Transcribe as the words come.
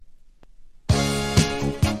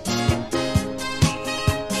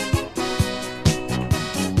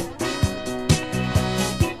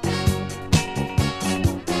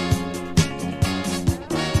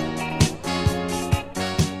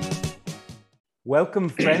Welcome,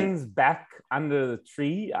 friends, back under the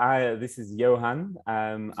tree. This is Johan.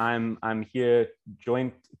 I'm here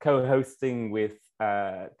joint co-hosting with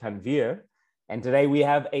Tanvir, and today we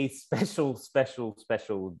have a special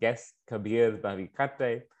guest, Kabir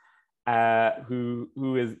Bhavikate,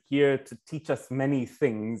 who is here to teach us many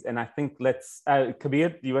things. And I think Kabir,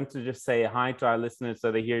 do you want to just say hi to our listeners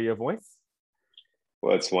so they hear your voice?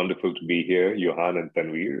 Well, it's wonderful to be here, Johan and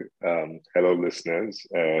Tanvir. Hello, listeners.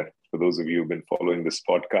 For those of you who've been following this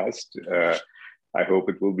podcast, I hope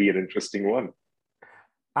it will be an interesting one.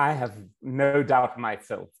 I have no doubt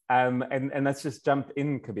myself. And let's just jump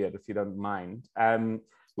in, Kabir, if you don't mind.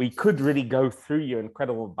 We could really go through your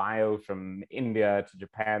incredible bio from India to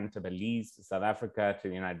Japan to Belize to South Africa to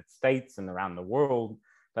the United States and around the world.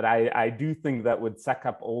 But I do think that would suck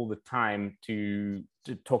up all the time to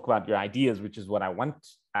talk about your ideas, which is what I want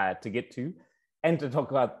to get to, and to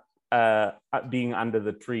talk about being under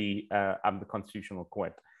the tree of the Constitutional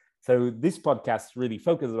Court. So this podcast really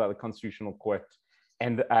focuses about the Constitutional Court.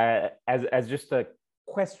 And as just a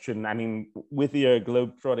question, I mean, with your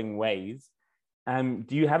globetrotting ways,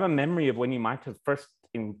 do you have a memory of when you might have first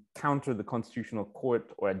encountered the Constitutional Court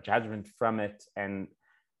or a judgment from it, and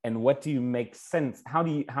what do you make sense? How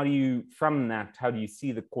do you from that, how do you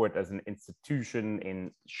see the court as an institution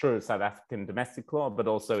in South African domestic law, but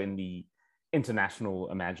also in the international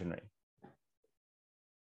imaginary?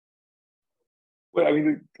 Well, I mean,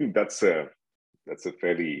 I think that's a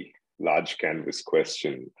fairly large canvas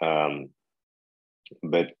question. I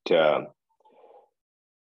mean,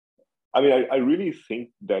 I really think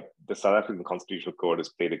that the South African Constitutional Court has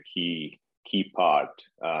played a key part,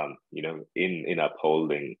 in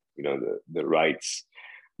upholding, the rights.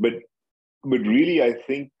 But really, I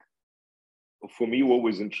think for me, what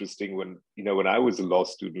was interesting when I was a law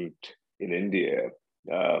student in India,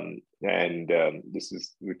 we're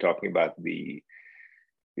talking about the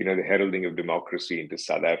heralding of democracy into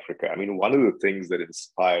South Africa. I mean, one of the things that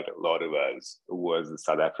inspired a lot of us was the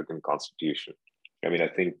South African Constitution. I mean, I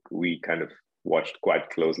think we kind of watched quite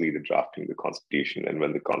closely the drafting of the Constitution, and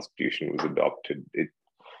when the Constitution was adopted,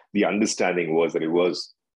 the understanding was that it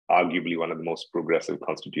was arguably one of the most progressive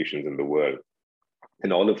constitutions in the world.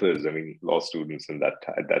 And all of us, I mean, law students at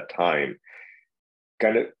that time,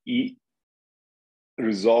 kind of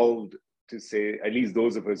resolved to say, at least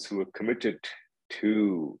those of us who were committed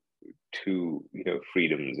to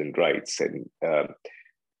freedoms and rights, and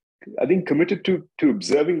I think committed to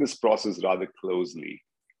observing this process rather closely,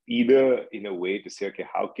 either in a way to say, okay,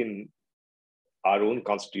 how can our own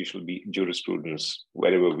constitutional jurisprudence,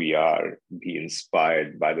 wherever we are, be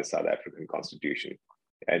inspired by the South African Constitution,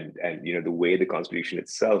 and the way the Constitution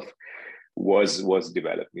itself was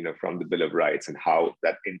developed, from the Bill of Rights, and how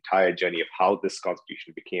that entire journey of how this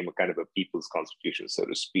Constitution became a kind of a people's constitution, so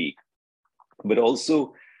to speak. But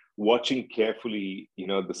also watching carefully,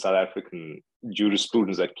 the South African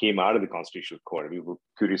jurisprudence that came out of the Constitutional Court. We were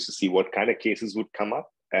curious to see what kind of cases would come up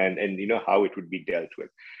and how it would be dealt with.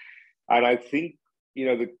 And I think,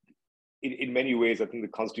 in many ways, I think the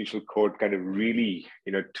Constitutional Court kind of really,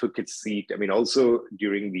 took its seat. I mean, also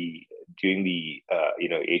during the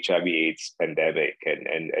HIV/AIDS pandemic,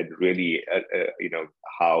 and really,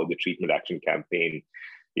 how the Treatment Action Campaign,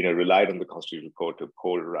 relied on the Constitutional Court to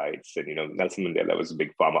uphold rights, and Nelson Mandela was a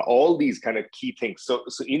big pharma. All these kind of key things. So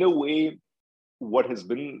in a way, what has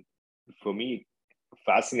been for me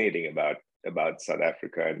fascinating about South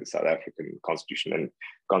Africa and the South African Constitution, and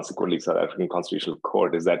consequently South African Constitutional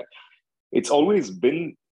Court, is that it's always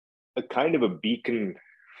been a kind of a beacon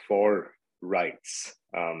for rights,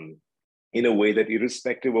 in a way that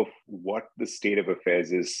irrespective of what the state of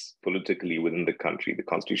affairs is politically within the country, the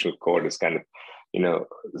Constitutional Court is kind of,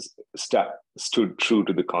 stood true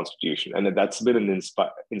to the Constitution. And that's been an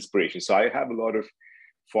inspiration. So I have a lot of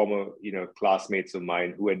former, classmates of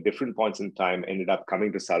mine who at different points in time ended up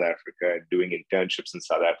coming to South Africa, doing internships in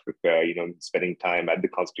South Africa, spending time at the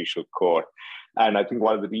Constitutional Court. And I think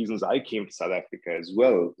one of the reasons I came to South Africa as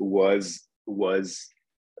well was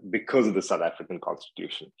because of the South African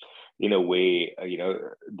Constitution, in a way,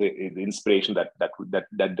 the inspiration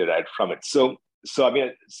that derived from it. So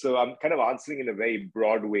I'm kind of answering in a very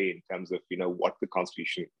broad way in terms of, what the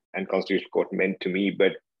Constitution and Constitutional Court meant to me.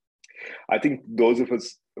 But I think those of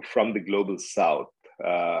us from the global South,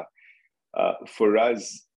 for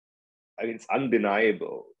us, I mean, it's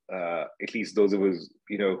undeniable, at least those of us,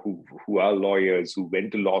 who are lawyers, who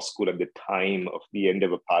went to law school at the time of the end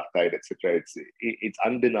of apartheid, etc. It's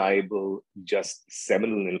undeniable just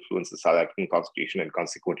seminal influence the South African Constitution, and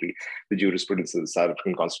consequently the jurisprudence of the South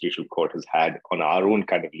African Constitutional Court has had on our own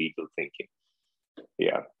kind of legal thinking.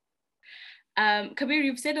 Yeah. Kabir,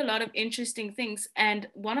 you've said a lot of interesting things. And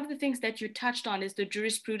one of the things that you touched on is the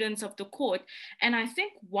jurisprudence of the court. And I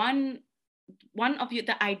think one of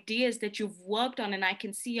the ideas that you've worked on, and I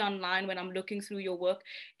can see online when I'm looking through your work,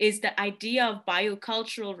 is the idea of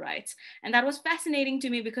biocultural rights. And that was fascinating to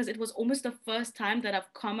me because it was almost the first time that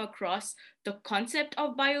I've come across the concept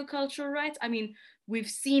of biocultural rights. I mean, we've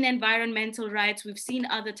seen environmental rights, we've seen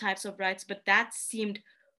other types of rights, but that seemed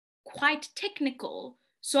quite technical.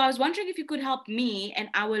 So I was wondering if you could help me and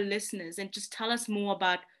our listeners and just tell us more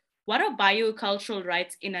about what are biocultural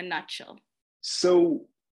rights in a nutshell. So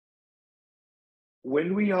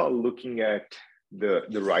when we are looking at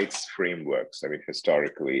the rights frameworks, I mean,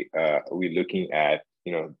 historically, we're looking at,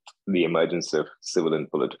 the emergence of civil and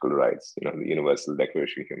political rights, the Universal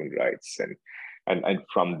Declaration of Human Rights, and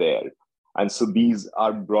from there. And so these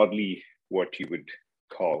are broadly what you would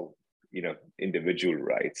call, individual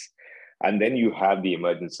rights. And then you have the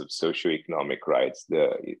emergence of socioeconomic rights,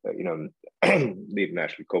 the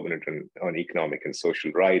International Covenant on Economic and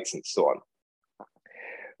Social Rights, and so on.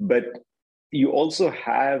 But you also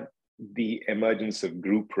have the emergence of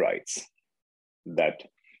group rights that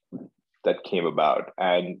came about,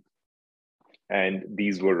 and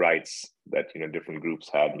these were rights that different groups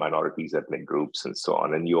had, minorities, ethnic groups, and so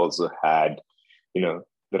on. And you also had the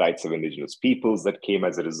rights of indigenous peoples that came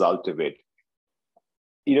as a result of it.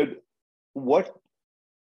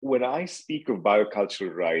 When I speak of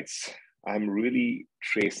biocultural rights, I'm really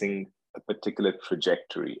tracing a particular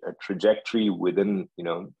trajectory within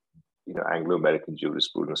Anglo-American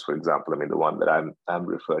jurisprudence, for example. I mean, the one that I'm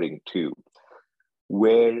referring to,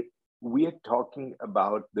 where we are talking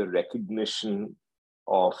about the recognition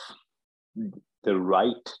of the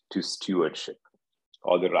right to stewardship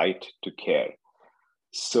or the right to care.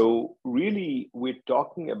 So really, we're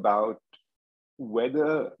talking about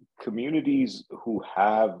whether communities who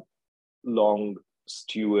have long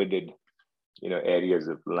stewarded areas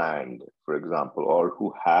of land, for example, or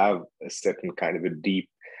who have a certain kind of a deep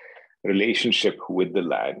relationship with the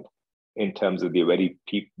land in terms of the very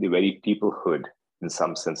peoplehood, in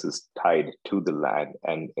some senses, tied to the land,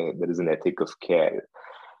 and there is an ethic of care.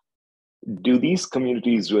 Do these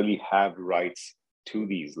communities really have rights to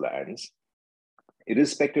these lands,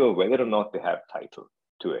 irrespective of whether or not they have title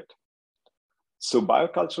to it? So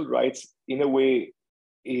biocultural rights, in a way,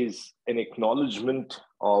 is an acknowledgement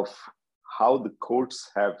of how the courts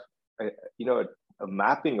have, a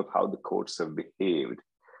mapping of how the courts have behaved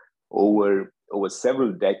over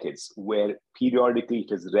several decades, where periodically it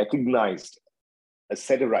has recognized a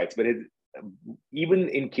set of rights, but even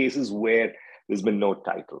in cases where there's been no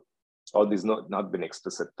title or there's not been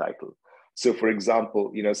explicit title. So, for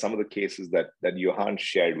example, some of the cases that Johan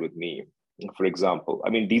shared with me, for example, I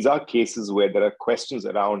mean, these are cases where there are questions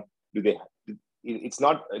around, it's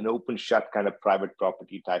not an open shut kind of private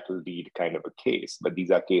property title deed kind of a case, but these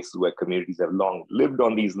are cases where communities have long lived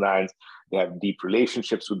on these lands, they have deep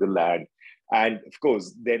relationships with the land. And of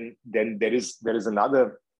course, then there is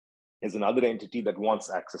another entity that wants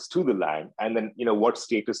access to the land. And then, what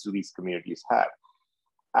status do these communities have?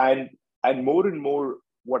 And more,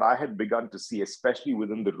 what I had begun to see, especially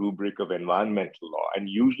within the rubric of environmental law, and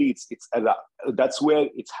usually that's where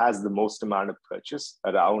it has the most amount of purchase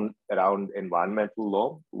around environmental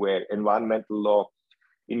law, where environmental law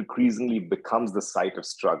increasingly becomes the site of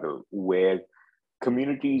struggle, where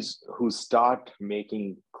communities who start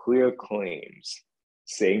making clear claims,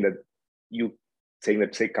 saying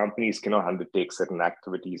that say companies cannot undertake certain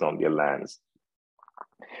activities on their lands,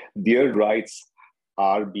 their rights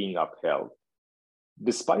are being upheld,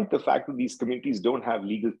 despite the fact that these communities don't have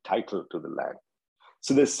legal title to the land.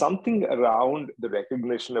 So there's something around the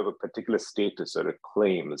recognition of a particular status or a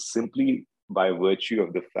claim simply by virtue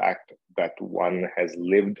of the fact that one has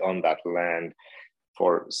lived on that land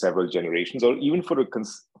for several generations, or even for a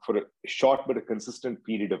short but a consistent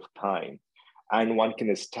period of time. And one can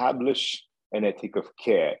establish an ethic of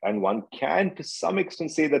care. And one can, to some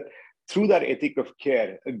extent, say that through that ethic of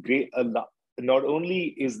care, not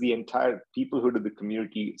only is the entire peoplehood of the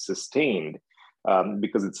community sustained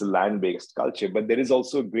because it's a land-based culture, but there is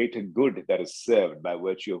also a greater good that is served by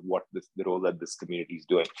virtue of the role that this community is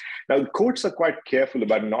doing. Now, the courts are quite careful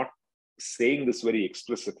about not saying this very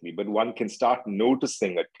explicitly, but one can start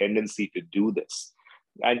noticing a tendency to do this.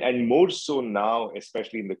 And more so now,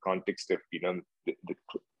 especially in the context of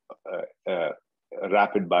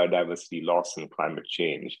rapid biodiversity loss and climate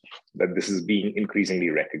change, that this is being increasingly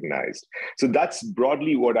recognized. So that's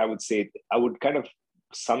broadly what I would say. I would kind of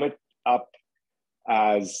sum it up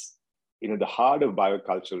as, the heart of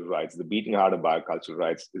biocultural rights, the beating heart of biocultural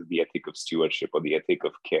rights is the ethic of stewardship or the ethic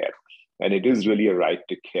of care. And it is really a right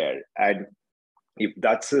to care. And if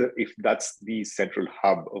that's the central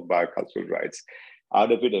hub of biocultural rights,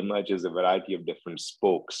 out of it emerges a variety of different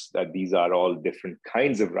spokes, that these are all different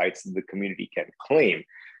kinds of rights that the community can claim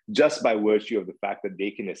just by virtue of the fact that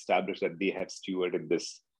they can establish that they have stewarded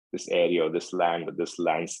this area or this land or this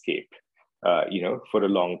landscape, for a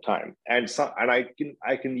long time. And I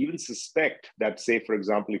can even suspect that, say, for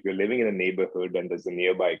example, if you're living in a neighborhood and there's a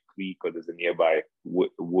nearby creek or there's a nearby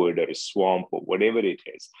wood or a swamp or whatever it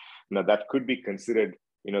is, now that could be considered,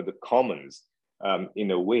 the commons in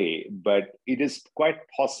a way, but it is quite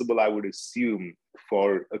possible, I would assume,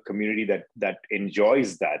 for a community that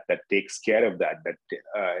enjoys that takes care of that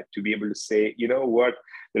to be able to say, you know what,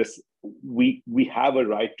 we have a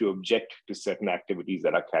right to object to certain activities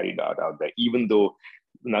that are carried out there, even though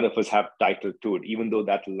none of us have title to it, even though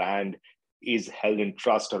that land is held in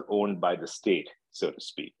trust or owned by the state, so to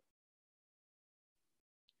speak.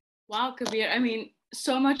 Wow, Kabir. I mean,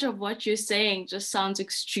 so much of what you're saying just sounds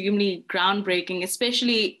extremely groundbreaking,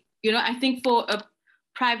 especially, I think for a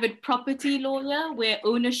private property lawyer where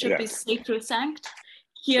ownership is sacrosanct,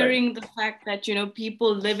 hearing the fact that,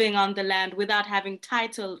 people living on the land without having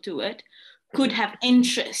title to it could have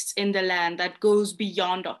interests in the land that goes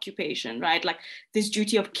beyond occupation, right? Like this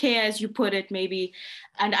duty of care, as you put it, maybe.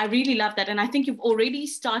 And I really love that. And I think you've already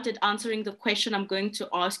started answering the question I'm going to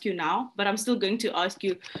ask you now, but I'm still going to ask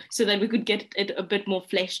you so that we could get it a bit more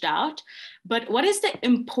fleshed out. But what is the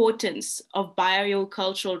importance of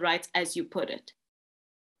biocultural rights, as you put it?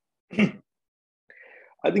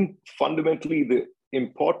 I think fundamentally the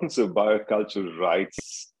importance of biocultural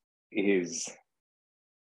rights is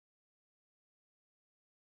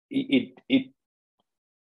it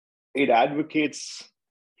advocates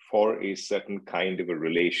for a certain kind of a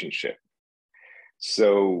relationship.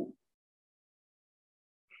 So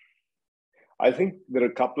I think there are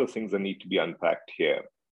a couple of things that need to be unpacked here.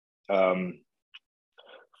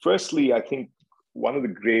 Firstly, I think one of the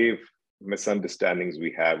grave misunderstandings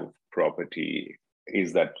we have of property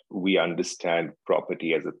is that we understand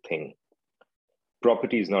property as a thing.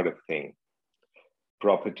 Property is not a thing.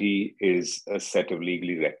 Property is a set of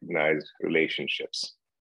legally recognized relationships,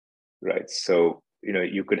 right? So,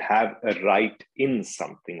 you could have a right in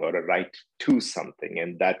something or a right to something,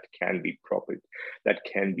 and that can be property. That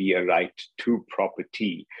can be a right to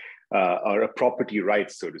property or a property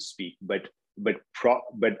right, so to speak. But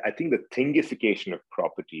I think the thingification of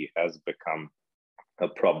property has become a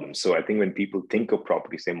problem. So I think when people think of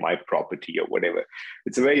property, say my property or whatever,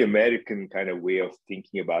 it's a very American kind of way of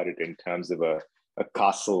thinking about it in terms of a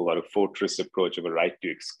castle or a fortress approach of a right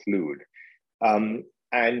to exclude. And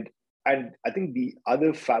I think the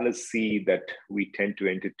other fallacy that we tend to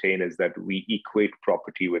entertain is that we equate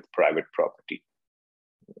property with private property,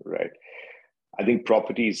 right? I think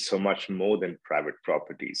property is so much more than private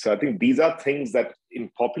property. So I think these are things that in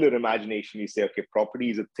popular imagination, you say, okay, property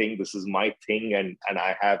is a thing, this is my thing, and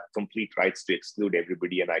I have complete rights to exclude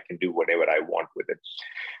everybody and I can do whatever I want with it.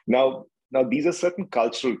 Now, these are certain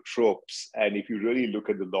cultural tropes, and if you really look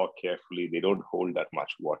at the law carefully, they don't hold that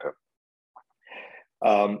much water.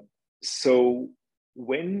 So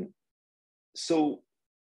when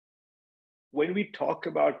we talk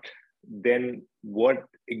about then what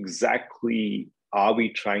exactly are we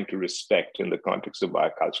trying to respect in the context of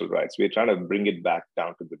biocultural rights, we're trying to bring it back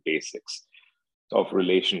down to the basics of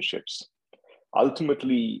relationships.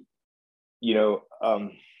 Ultimately, we're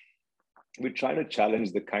trying to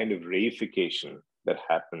challenge the kind of reification that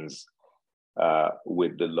happens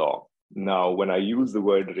with the law. Now, when I use the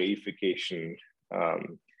word reification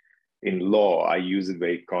in law, I use it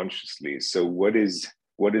very consciously. So what is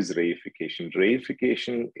reification?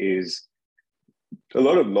 Reification is, a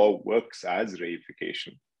lot of law works as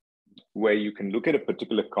reification, where you can look at a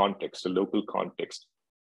particular context, a local context,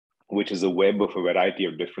 which is a web of a variety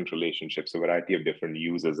of different relationships, a variety of different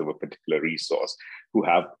users of a particular resource who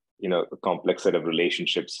have a complex set of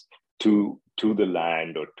relationships to the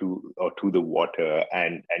land or to the water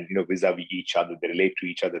and vis-a-vis each other. They relate to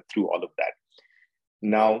each other through all of that.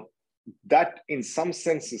 Now, that in some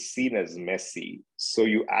sense is seen as messy. So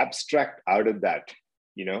you abstract out of that,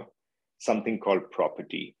 something called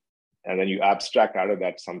property. And then you abstract out of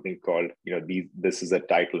that something called, this is a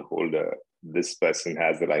title holder. This person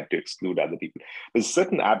has the right to exclude other people. There's a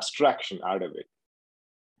certain abstraction out of it.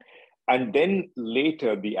 And then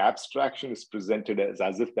later, the abstraction is presented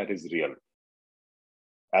as if that is real,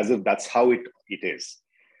 as if that's how it is.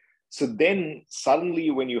 So then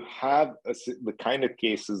suddenly when you have the kind of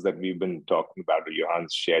cases that we've been talking about, or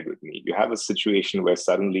Johan's shared with me, you have a situation where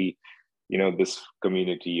suddenly, this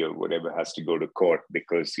community or whatever has to go to court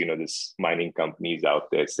because, this mining company is out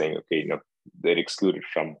there saying, okay, they're excluded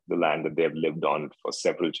from the land that they have lived on for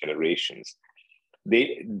several generations.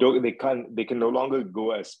 They can no longer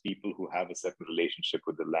go as people who have a certain relationship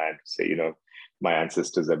with the land, say, my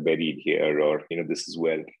ancestors are buried here, or, this is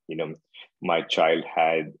where, my child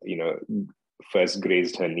had, first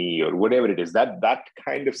grazed her knee, or whatever it is. That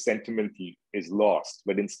kind of sentiment is lost,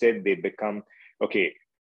 but instead they become, okay,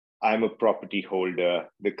 I'm a property holder,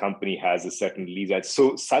 the company has a certain lease.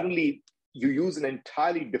 So suddenly you use an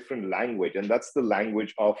entirely different language, and that's the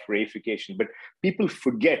language of reification. But people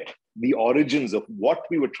forget the origins of what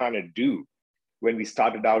we were trying to do when we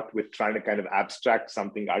started out with trying to kind of abstract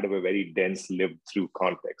something out of a very dense lived through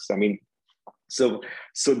context. I mean, so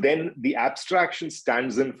then the abstraction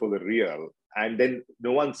stands in for the real, and then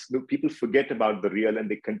people forget about the real, and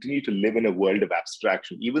they continue to live in a world of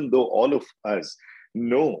abstraction, even though all of us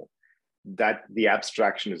know that the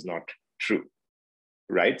abstraction is not true,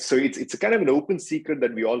 right? So it's a kind of an open secret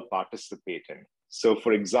that we all participate in. So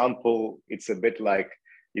for example, it's a bit like,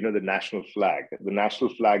 the national flag. The national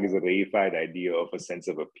flag is a reified idea of a sense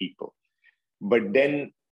of a people. But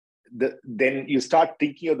then you start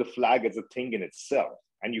thinking of the flag as a thing in itself,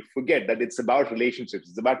 and you forget that it's about relationships,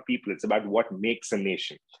 it's about people, it's about what makes a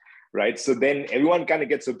nation, right? So then everyone kind of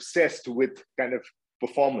gets obsessed with kind of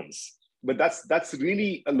performance. But that's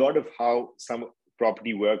really a lot of how some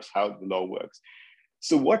property works, how the law works.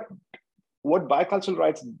 So what biocultural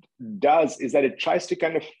rights does is that it tries to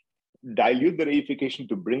kind of dilute the reification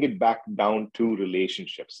to bring it back down to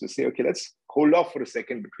relationships. To say, okay, let's hold off for a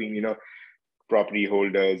second between, property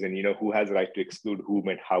holders and, who has a right to exclude whom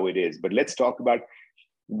and how it is. But let's talk about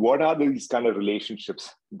what are these kind of relationships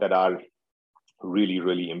that are really,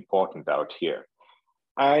 really important out here.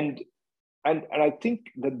 And I think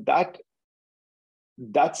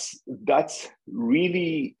that's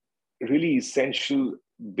really, really essential,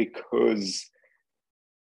 because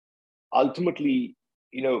ultimately,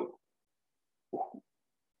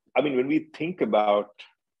 I mean, when we think about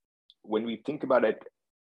it,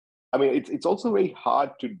 I mean, it's also very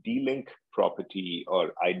hard to delink property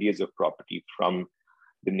or ideas of property from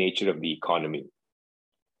the nature of the economy,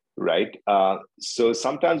 right? So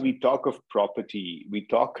sometimes we talk of property, we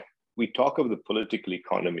talk of the political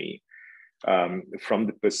economy from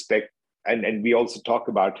the perspective, and we also talk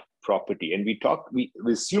about property, and we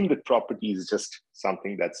assume that property is just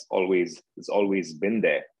something that's always been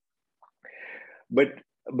there. But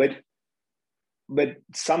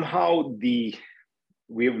somehow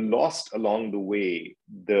we have lost along the way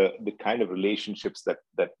the kind of relationships that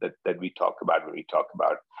we talk about when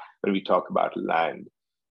we talk about land.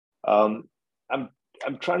 I'm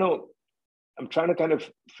trying to kind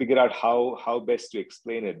of figure out how best to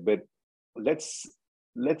explain it, but let's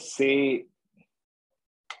say,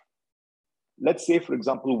 for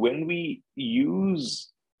example, when we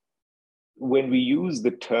use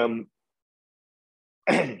the term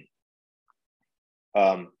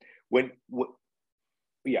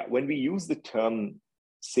when we use the term,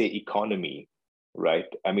 say, economy, right?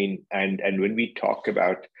 I mean, and when we talk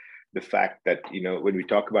about the fact that, when we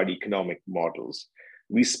talk about economic models,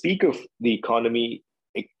 we speak of the economy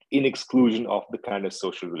in exclusion of the kind of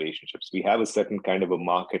social relationships. We have a certain kind of a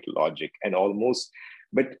market logic, and almost,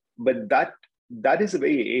 but that is a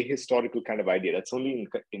very ahistorical kind of idea. That's only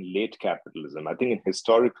in late capitalism. I think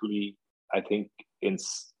historically,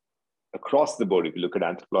 across the board, if you look at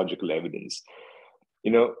anthropological evidence,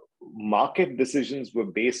 market decisions were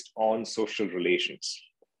based on social relations.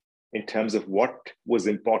 In terms of what was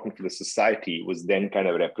important for the society was then kind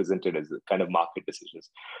of represented as a kind of market decisions.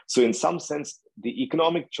 So in some sense, the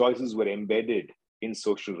economic choices were embedded in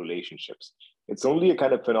social relationships. It's only a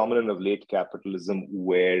kind of phenomenon of late capitalism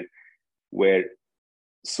where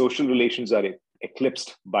social relations are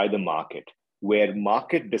eclipsed by the market, where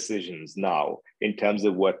market decisions now, in terms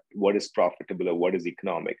of what is profitable or what is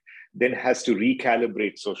economic, then has to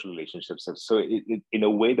recalibrate social relationships. So in a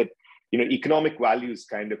way that, economic values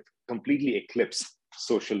kind of completely eclipse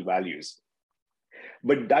social values.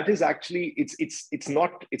 But that is actually, it's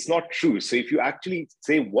not true. So if you actually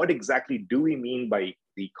say, what exactly do we mean by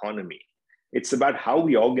the economy? It's about how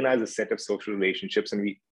we organize a set of social relationships, and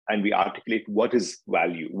we articulate what is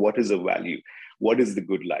value, what is a value, what is the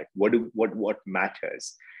good life, what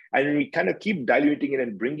matters. And we kind of keep diluting it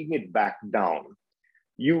and bringing it back down.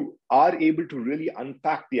 You are able to really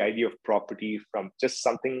unpack the idea of property from just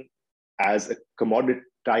something as a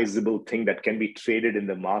commoditizable thing that can be traded in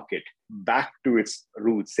the market back to its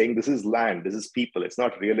roots, saying this is land, this is people, it's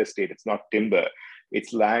not real estate, it's not timber,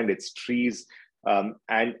 it's land, it's trees, and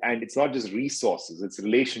it's not just resources, it's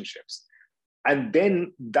relationships. And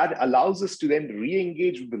then that allows us to then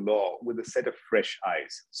re-engage with the law with a set of fresh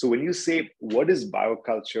eyes. So when you say, what is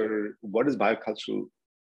bioculture, what does biocultural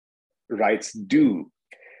rights do?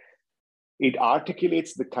 It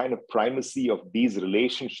articulates the kind of primacy of these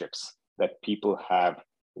relationships that people have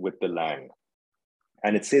with the land.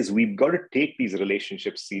 And it says we've got to take these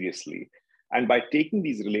relationships seriously. And by taking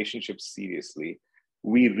these relationships seriously,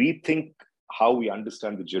 we rethink how we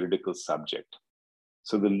understand the juridical subject.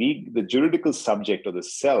 So the juridical subject or the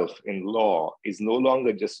self in law is no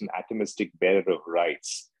longer just an atomistic bearer of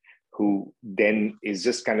rights who then is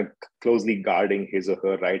just kind of closely guarding his or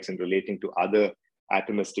her rights and relating to other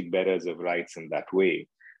atomistic bearers of rights in that way,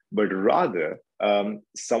 but rather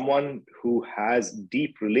someone who has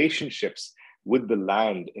deep relationships with the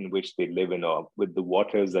land in which they live in or with the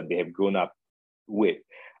waters that they have grown up with.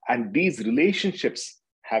 And these relationships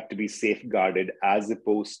have to be safeguarded as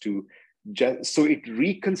opposed to just, so it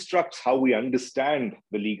reconstructs how we understand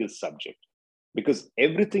the legal subject, because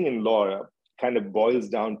everything in law kind of boils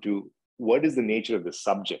down to what is the nature of the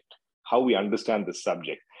subject, how we understand the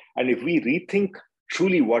subject. And if we rethink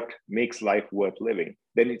truly what makes life worth living,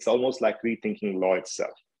 then it's almost like rethinking law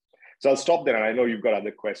itself. So I'll stop there. And I know you've got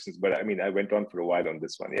other questions, but I mean, I went on for a while on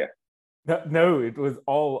this one. Yeah. No, it was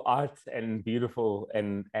all art and beautiful,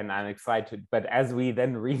 and I'm excited. But as we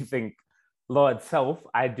then rethink law itself,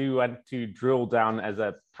 I do want to drill down as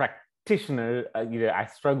a practitioner. I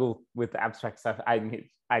struggle with abstract stuff.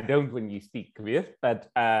 I don't when you speak, Kabir,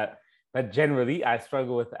 but generally I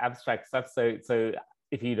struggle with abstract stuff. So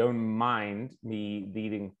if you don't mind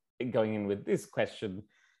me going in with this question,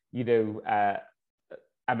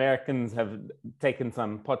 Americans have taken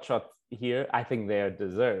some pot shots here. I think they are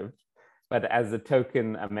deserved. But as a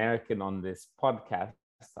token American on this podcast,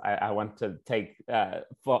 I want to take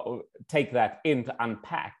that in to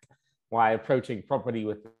unpack why approaching property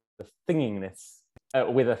with a thingingness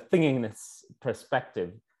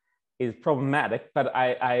perspective is problematic. But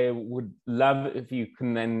I would love if we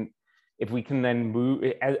can then move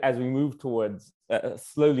as we move towards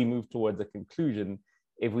slowly move towards a conclusion.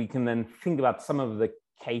 If we can then think about some of the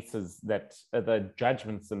cases that the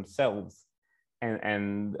judgments themselves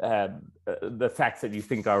and the facts that you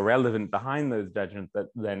think are relevant behind those judgments that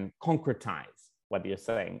then concretize what you're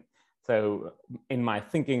saying. So in my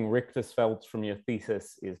thinking, Richtersveld from your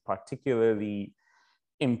thesis is particularly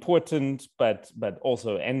important, but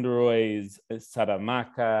also Enderoy's,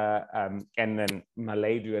 Sadamaka, and then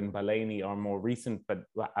Maledu and Baleni are more recent, but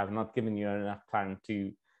I've not given you enough time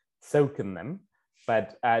to soak in them.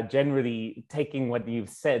 But generally taking what you've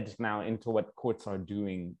said now into what courts are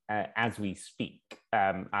doing as we speak,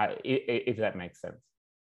 if that makes sense.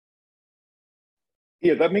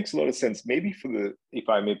 Yeah, that makes a lot of sense. Maybe if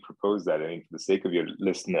I may propose that, I mean, for the sake of your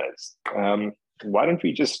listeners, why don't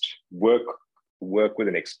we just work with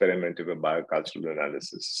an experiment of a biocultural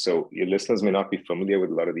analysis? So your listeners may not be familiar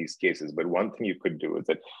with a lot of these cases, but one thing you could do is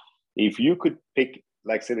that if you could pick,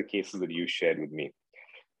 like say the cases that you shared with me,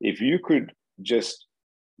 if you could just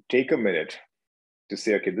take a minute to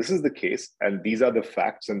say, okay, this is the case, and these are the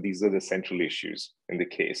facts, and these are the central issues in the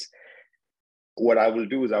case. What I will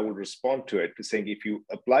do is I will respond to it to saying, if you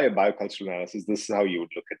apply a biocultural analysis, this is how you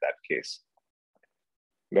would look at that case.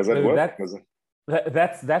 Does that work?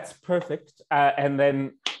 That's perfect.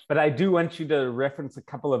 But I do want you to reference a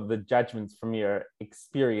couple of the judgments from your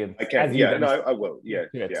experience. I can. Yeah, no, I will. Yeah,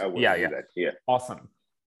 I will do that. Yeah. Awesome.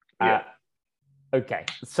 Yeah. Okay,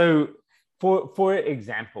 so for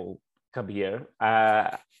example, Kabir,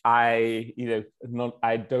 I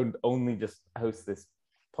don't only just host this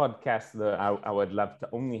podcast, though I would love to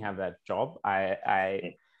only have that job.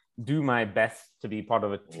 I do my best to be part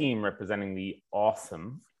of a team representing the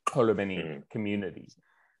awesome Kolobeni community,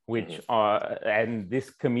 and this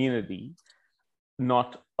community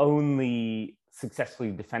not only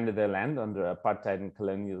successfully defended their land under apartheid and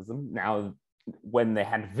colonialism. Now, when they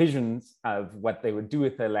had visions of what they would do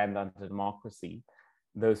with their land under democracy,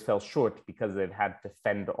 those fell short because they'd had to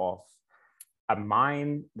fend off a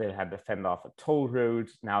mine, they had to fend off a toll road.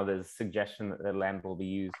 Now there's a suggestion that their land will be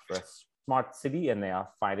used for a smart city, and they are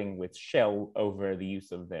fighting with Shell over the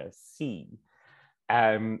use of their sea.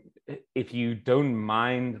 If you don't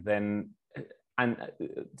mind, then I'm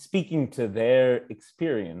speaking to their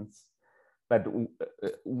experience, but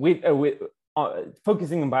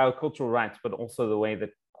focusing on biocultural rights, but also the way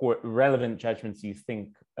that relevant judgments you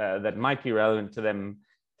think that might be relevant to them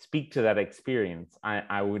speak to that experience,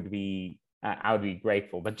 I would be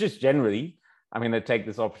grateful. But just generally, I'm going to take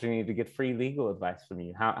this opportunity to get free legal advice from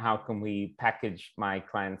you. How can we package my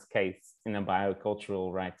client's case in a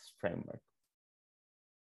biocultural rights framework?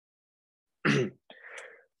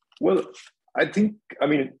 Well, I think, I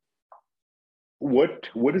mean, what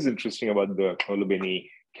is interesting about the Holobyny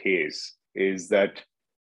case is that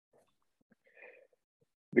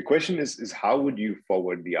the question is how would you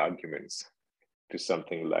forward the arguments to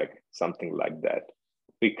something like that?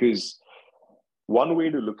 Because one way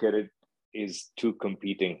to look at it is two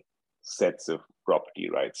competing sets of property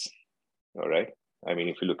rights. All right. I mean,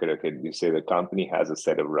 if you look at it, you say the company has a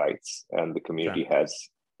set of rights and the community has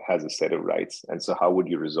a set of rights. And so how would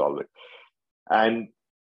you resolve it? And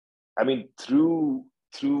I mean, through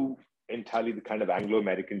entirely the kind of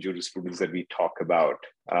Anglo-American jurisprudence that we talk about,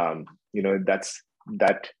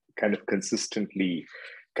 that kind of consistently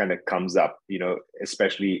kind of comes up,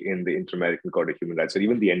 especially in the Inter-American Court of Human Rights, or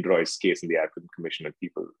even the Endroys case in the African Commission on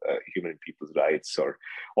Human and People's Rights, or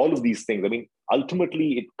all of these things. I mean,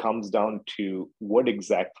 ultimately, it comes down to what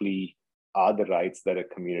exactly are the rights that a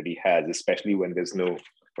community has, especially when there's no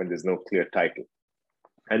clear title,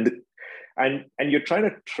 and you're trying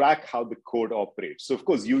to track how the code operates. So of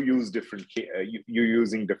course you use you're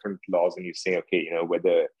using different laws, and you say, okay,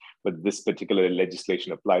 whether this particular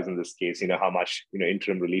legislation applies in this case, how much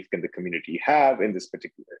interim relief can the community have in this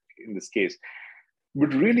case.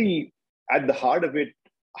 But really, at the heart of it,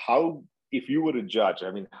 how, if you were a judge,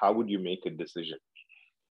 I mean, how would you make a decision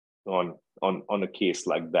on a case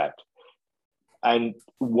like that? And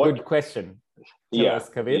what good question. Tell us,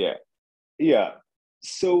 Kabir. Yeah.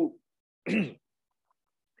 So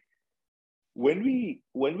when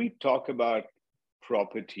we talk about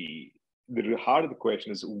property, the heart of the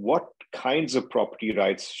question is what kinds of property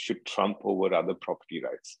rights should trump over other property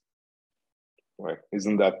rights, right?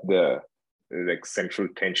 Isn't that the central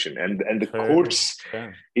tension? And the courts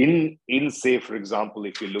in say, for example,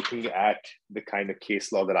 if you're looking at the kind of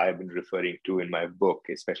case law that I've been referring to in my book,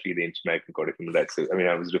 especially the Inter-American Court of Human Rights, I mean,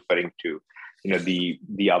 I was referring to the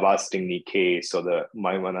Awas Tingni case, or the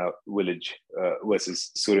Maimana village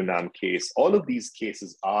versus Suriname case. All of these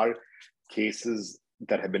cases are cases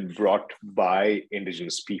that have been brought by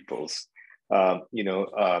indigenous peoples,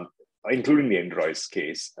 including the Endroys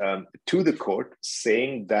case, to the court,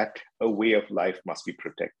 saying that a way of life must be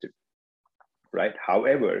protected, right?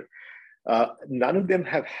 However, none of them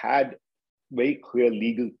have had very clear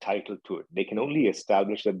legal title to it. They can only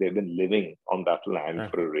establish that they've been living on that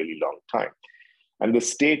land for a really long time. And the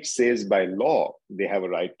state says by law, they have a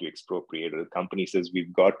right to expropriate, or the company says,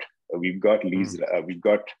 we've got lease, we've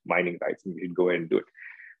got mining rights, and we can go ahead and do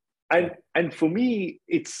it. And for me,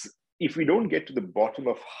 it's, if we don't get to the bottom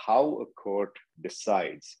of how a court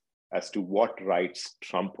decides as to what rights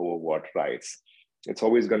trump over what rights, it's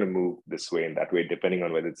always going to move this way and that way, depending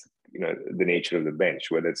on whether it's the nature of the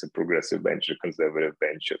bench, whether it's a progressive bench or conservative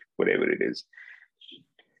bench or whatever it is.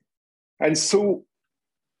 And so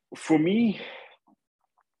for me,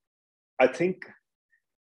 I think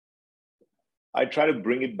I try to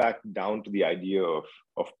bring it back down to the idea of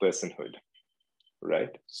personhood,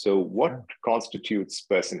 right? So what constitutes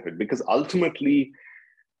personhood? Because ultimately,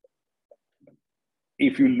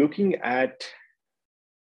 if you're looking at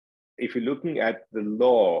the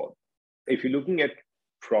law, if you're looking at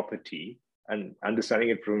property and understanding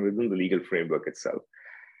it from within the legal framework itself,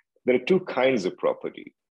 there are two kinds of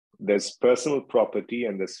property. There's personal property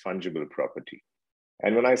and there's fungible property.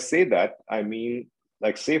 And when I say that, I mean,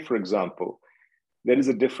 like, say, for example, there is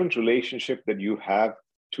a different relationship that you have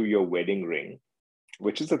to your wedding ring,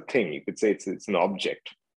 which is a thing. You could say it's an object,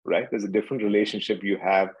 right? There's a different relationship you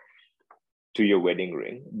have to your wedding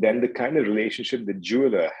ring than the kind of relationship the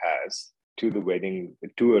jeweler has to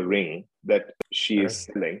a ring that she is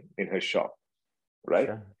selling in her shop, right?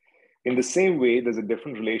 Sure. In the same way, there's a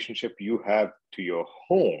different relationship you have to your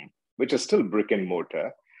home, which is still brick and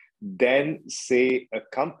mortar, than, say, a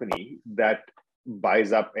company that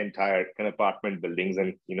buys up entire kind of apartment buildings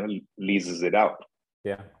and leases it out.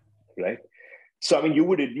 Yeah. Right. So I mean, you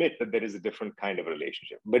would admit that there is a different kind of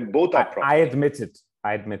relationship, but both are property. I admit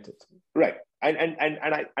it. Right. And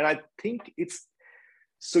I think it's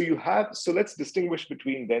so let's distinguish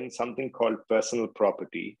between then something called personal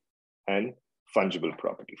property and fungible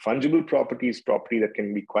property. Fungible property is property that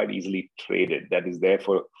can be quite easily traded, that is there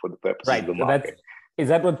for the purposes of the market. Is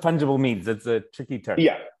that what fungible means? It's a tricky term.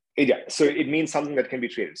 Yeah. So it means something that can be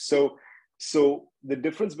traded. So the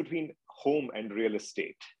difference between home and real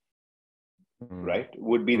estate, right,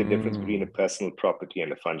 would be the difference between a personal property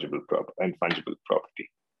and a fungible property.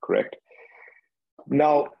 Correct?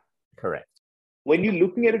 Now, correct. When you're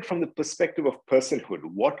looking at it from the perspective of personhood,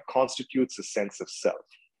 what constitutes a sense of self,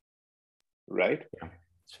 right? Yeah,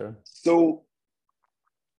 sure. So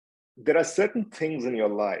there are certain things in your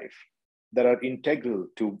life that are integral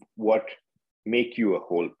to what make you a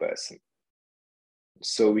whole person.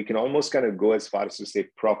 So we can almost kind of go as far as to say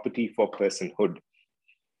property for personhood,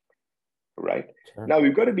 right? Sure. Now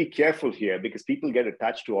we've got to be careful here because people get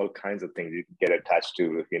attached to all kinds of things. You can get attached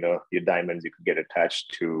to, your diamonds. You could get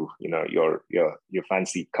attached to, your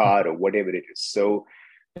fancy car or whatever it is. So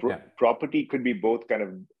property could be both kind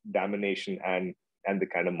of domination and the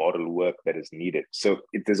kind of moral work that is needed. So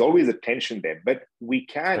there's always a tension there, but we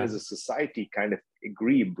can, as a society, kind of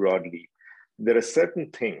agree broadly. There are certain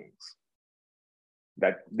things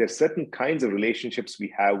there's certain kinds of relationships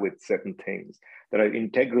we have with certain things that are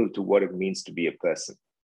integral to what it means to be a person,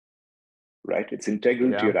 right? It's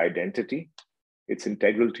integral to your identity. It's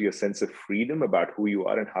integral to your sense of freedom about who you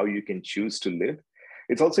are and how you can choose to live.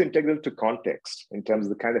 It's also integral to context in terms of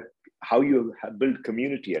the kind of how you build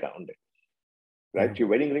community around it, right? Your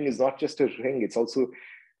wedding ring is not just a ring. It's also,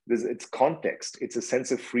 it's context. It's a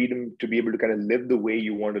sense of freedom to be able to kind of live the way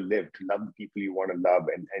you want to live, to love the people you want to love.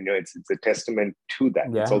 And it's a testament to that.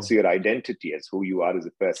 It's also your identity as who you are as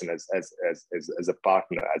a person, as a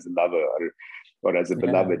partner, as a lover, or as a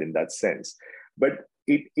beloved in that sense. But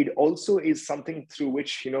it also is something through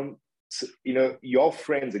which, your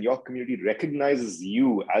friends and your community recognizes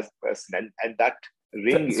you as a person. And that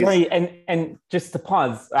ring Sorry, and just to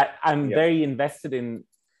pause, I'm very invested in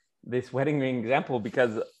this wedding ring example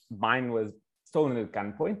because mine was stolen at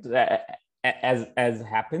gunpoint, as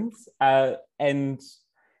happens, and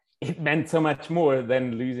it meant so much more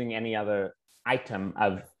than losing any other item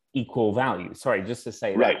of equal value. Sorry, just to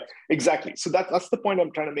say right, exactly. So that's the point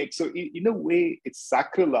I'm trying to make. So in a way, it's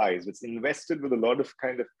sacralized. It's invested with a lot of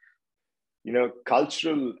kind of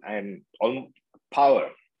cultural and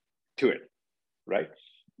power to it, right?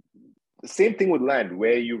 The same thing with land,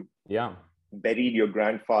 where you buried your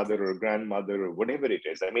grandfather or grandmother or whatever it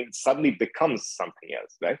is. I mean, it suddenly becomes something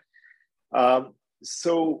else, right?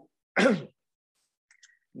 So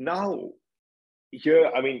now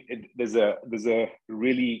here, I mean, there's a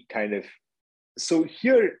really kind of, so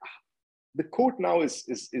here, the quote now is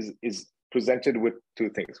presented with two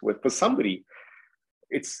things. For somebody,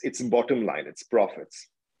 it's bottom line, it's profits,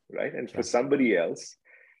 right? And for somebody else,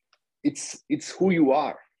 it's who you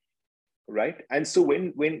are. Right. And so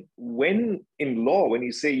when in law, when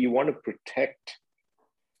you say you want to protect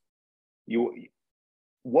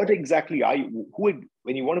what exactly are you,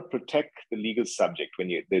 when you want to protect the legal subject,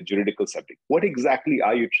 the juridical subject, what exactly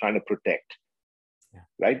are you trying to protect?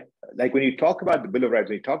 Right. Like when you talk about the Bill of Rights,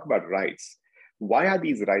 when you talk about rights, why are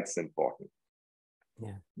these rights important?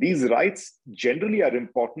 These rights generally are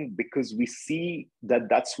important because we see that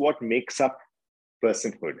that's what makes up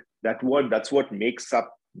personhood. That's what makes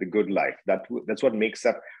up the good life. That's what makes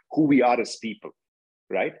up who we are as people,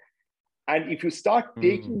 right? And if you start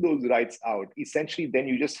taking those rights out, essentially then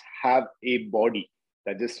you just have a body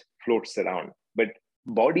that just floats around. But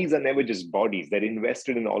bodies are never just bodies. They're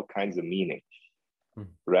invested in all kinds of meaning,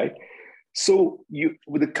 right? So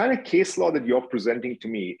with the kind of case law that you're presenting to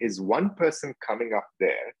me is one person coming up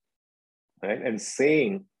there, right, and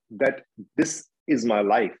saying that this is my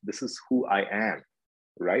life, this is who I am,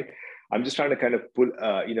 right? I'm just trying to kind of pull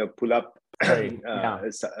up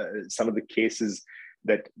some of the cases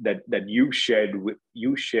that you shared with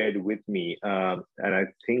me, and I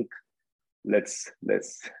think let's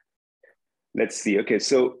see. Okay,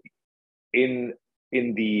 so in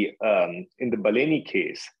the Baleni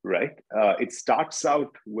case, right? It starts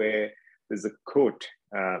out where there's a quote,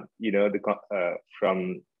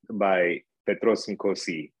 by Petros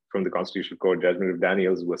Nkosi from the Constitutional Court, Judgment of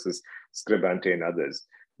Daniels versus Scribante and others,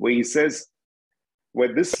 where he says,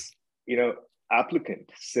 where this, applicant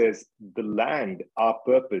says, the land, our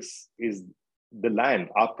purpose is the land.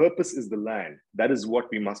 Our purpose is the land. That is what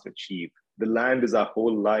we must achieve. The land is our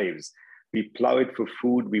whole lives. We plow it for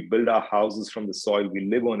food. We build our houses from the soil. We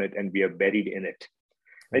live on it and we are buried in it.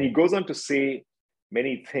 And he goes on to say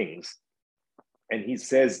many things. And he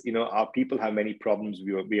says, our people have many problems.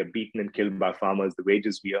 We are beaten and killed by farmers. The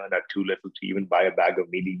wages we earn are too little to even buy a bag of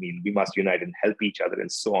mealie meal. We must unite and help each other,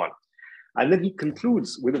 and so on. And then he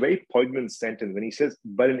concludes with a very poignant sentence when he says,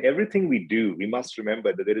 but in everything we do, we must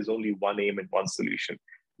remember that there is only one aim and one solution.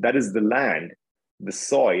 That is the land, the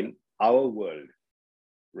soil, our world,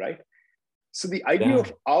 right? So the idea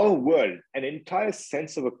of our world, an entire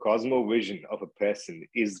sense of a cosmovision of a person,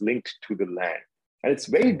 is linked to the land. And it's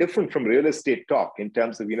very different from real estate talk in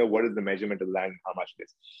terms of, what is the measurement of land, how much it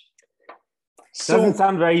is. So, doesn't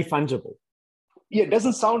sound very fungible. Yeah, it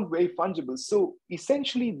doesn't sound very fungible. So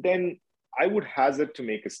essentially, then I would hazard to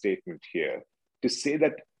make a statement here to say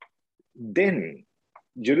that then,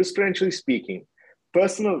 jurisprudentially speaking,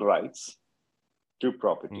 personal rights to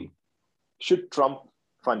property should trump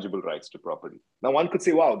fungible rights to property. Now, one could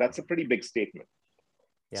say, wow, that's a pretty big statement.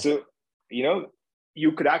 So,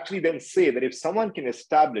 you could actually then say that if someone can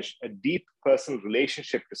establish a deep personal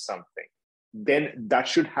relationship to something, then that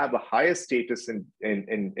should have a higher status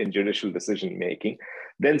in judicial decision making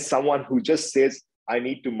than someone who just says, I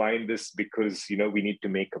need to mine this because we need to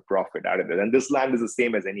make a profit out of it. And this land is the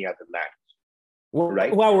same as any other land.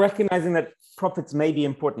 Right? While recognizing that profits may be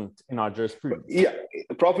important in our jurisprudence. Yeah,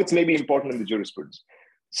 profits may be important in the jurisprudence.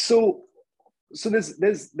 So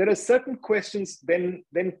there are certain questions then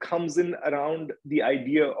comes in around the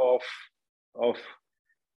idea of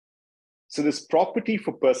so this property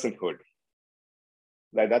for personhood.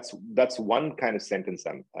 That's one kind of sentence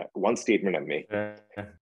one statement I'm making.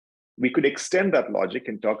 We could extend that logic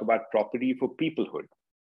and talk about property for peoplehood,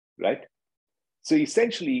 right? So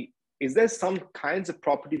essentially, is there some kinds of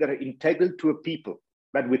property that are integral to a people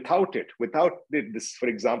that without this, for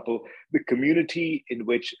example, the community in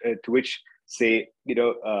which to which, say,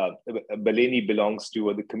 Baleni belongs to,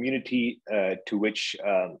 or the community to which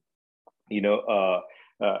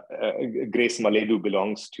Grace Maledu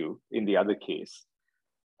belongs to in the other case.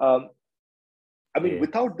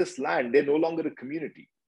 Without this land, they're no longer a community.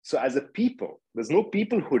 So as a people, there's no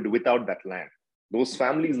peoplehood without that land. Those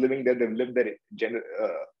families living there, they've lived there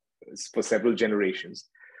for several generations.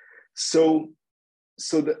 So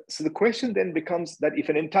the question then becomes that if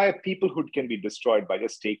an entire peoplehood can be destroyed by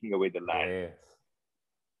just taking away the land,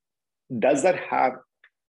 does that have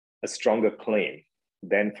a stronger claim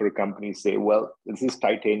than for a company to say, well, this is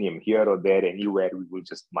titanium here or there, anywhere, we will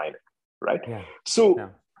just mine it, right? Yeah.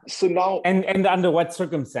 So now... And under what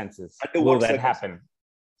circumstances will that happen?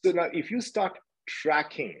 So now if you start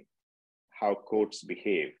tracking how courts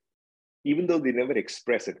behave, even though they never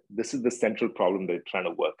express it, this is the central problem they're trying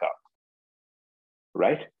to work out,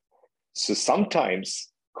 right? So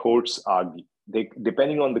sometimes courts argue,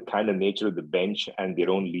 depending on the kind of nature of the bench and their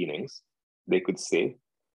own leanings, they could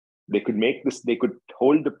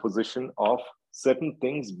hold the position of certain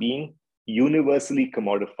things being universally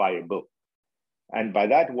commodifiable. And by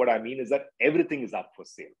that, what I mean is that everything is up for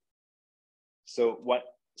sale.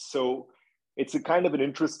 So it's a kind of an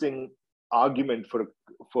interesting argument for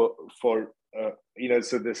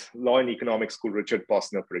so this law and economics school, Richard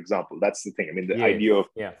Posner, for example, that's the thing. I mean, the idea of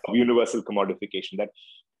universal commodification,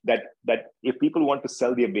 that if people want to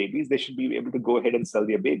sell their babies, they should be able to go ahead and sell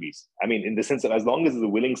their babies. I mean, in the sense that as long as there's a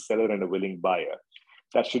willing seller and a willing buyer,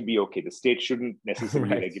 that should be okay. The state shouldn't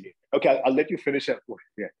necessarily regulate. Okay, I'll let you finish up.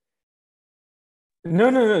 Yeah.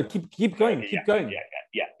 No. Keep going. Keep going.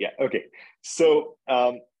 Yeah. Okay. So,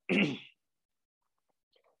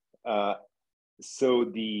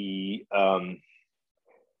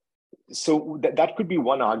 that could be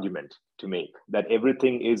one argument to make, that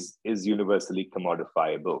everything is universally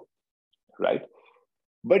commodifiable, right?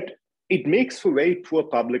 But it makes for very poor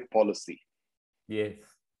public policy. Yes.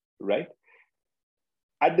 Right?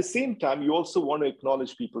 At the same time, you also want to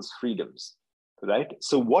acknowledge people's freedoms, right?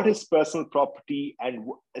 So what is personal property? And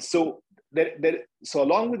so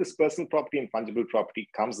along with this personal property and fungible property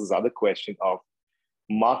comes this other question of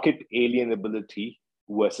market alienability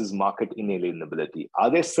versus market inalienability.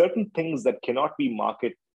 Are there certain things that cannot be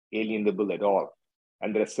market alienable at all?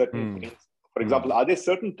 And there are certain things, for example, are there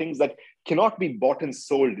certain things that cannot be bought and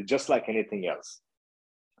sold just like anything else?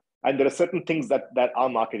 And there are certain things that are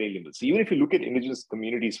market alienable. So even if you look at indigenous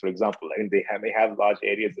communities, for example, and they may have large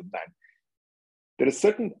areas of land, there are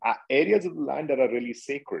certain areas of the land that are really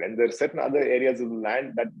sacred, and there are certain other areas of the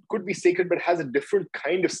land that could be sacred but has a different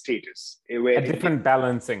kind of status. A different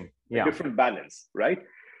balancing. A different balance, right?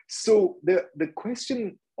 So the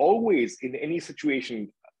question always in any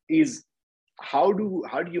situation is how do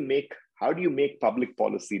you make public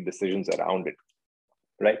policy decisions around it,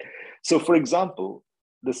 right? So for example,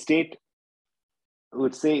 the state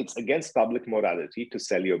would say it's against public morality to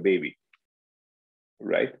sell your baby,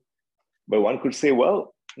 right? But one could say,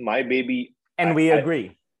 well, my baby, and we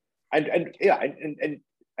agree, but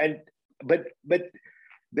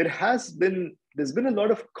there's been a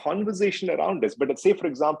lot of conversation around this. But let's say, for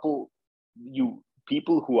example,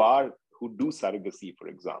 people who do surrogacy, for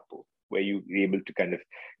example, where you're able to kind of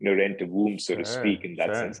rent a womb, so to speak, in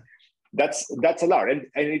that sense, that's allowed, and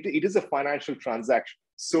it is a financial transaction.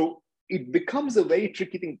 So it becomes a very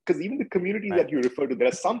tricky thing, because even the community that you refer to, there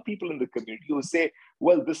are some people in the community who say,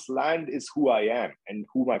 well, this land is who I am and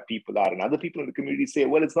who my people are. And other people in the community say,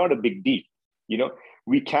 well, it's not a big deal.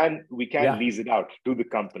 We can lease it out to the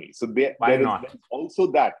company. So there is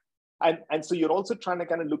also that. And so you're also trying to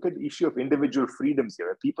kind of look at the issue of individual freedoms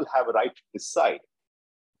here. People have a right to decide.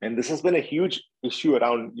 And this has been a huge issue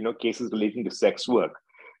around, cases relating to sex work.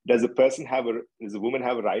 Does a woman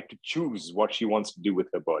have a right to choose what she wants to do with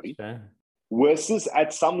her body? Sure. versus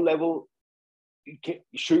at some level,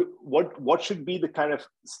 what should be the kind of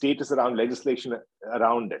status around legislation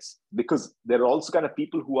around this? Because there are also kind of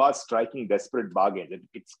people who are striking desperate bargains.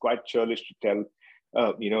 It's quite churlish to tell,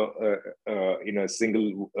 a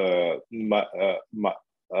single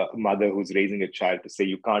mother who's raising a child to say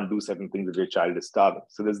you can't do certain things if your child is starving.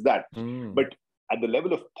 So there's that. But at the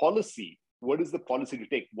level of policy, what is the policy to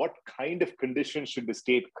take? What kind of conditions should the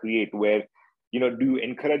state create where, do you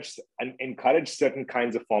encourage certain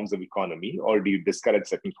kinds of forms of economy, or do you discourage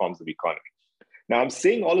certain forms of economy? Now, I'm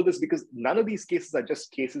saying all of this because none of these cases are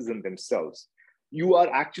just cases in themselves. You are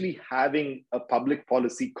actually having a public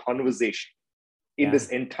policy conversation in this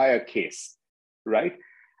entire case, right?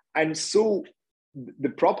 And so the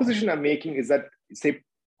proposition I'm making is that, say,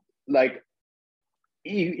 like,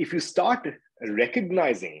 if you start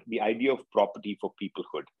recognizing the idea of property for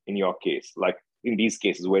peoplehood in your case, like in these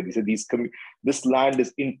cases where they say this land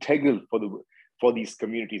is integral for these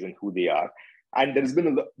communities and who they are, and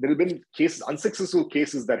there have been cases, unsuccessful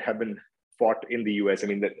cases that have been fought in the US. I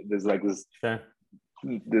mean, there's like this. Sure.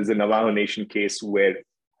 There's a Navajo Nation case where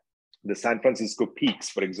the San Francisco Peaks,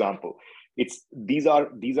 for example, these are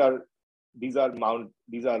lands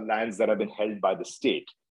that have been held by the state,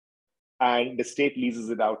 and the state leases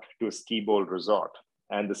it out to a ski bowl resort.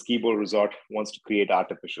 And the ski bowl resort wants to create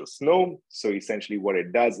artificial snow. So essentially what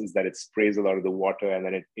it does is that it sprays a lot of the water and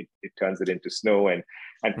then it turns it into snow and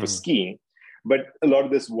for skiing. But a lot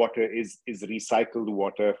of this water is recycled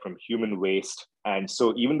water from human waste. And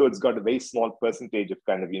so even though it's got a very small percentage of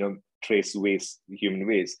kind of, trace waste, human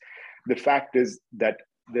waste, the fact is that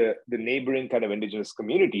the neighboring kind of indigenous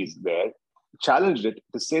communities there challenged it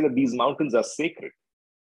to say that these mountains are sacred.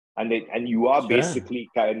 And you are basically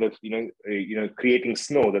kind of, creating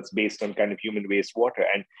snow that's based on kind of human waste water.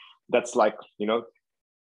 And that's like,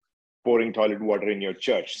 pouring toilet water in your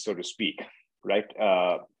church, so to speak, right?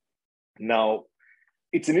 Now,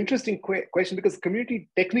 it's an interesting question because the community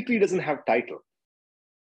technically doesn't have title.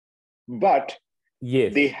 But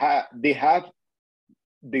yes, their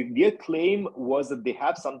claim was that they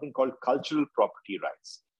have something called cultural property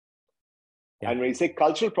rights. Yeah. And when you say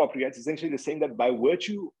cultural property rights, essentially they're saying that by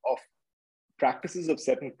virtue of practices of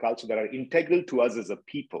certain culture that are integral to us as a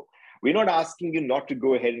people, we're not asking you not to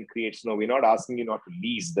go ahead and create snow. We're not asking you not to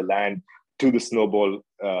lease the land to the snowball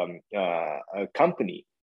company,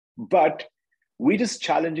 but we're just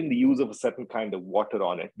challenging the use of a certain kind of water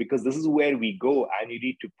on it, because this is where we go and you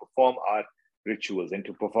need to perform our rituals and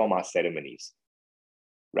to perform our ceremonies,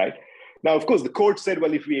 right? Now, of course, the court said,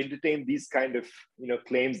 well, if we entertain these kind of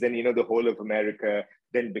claims, then the whole of America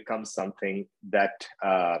then becomes something that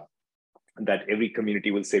that every community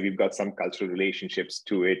will say we've got some cultural relationships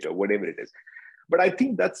to it or whatever it is. But I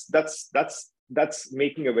think that's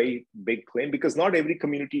making a very big claim, because not every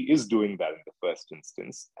community is doing that in the first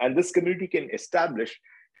instance, and this community can establish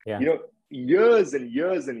years and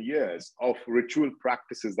years and years of ritual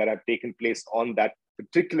practices that have taken place on that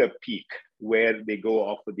particular peak, where they go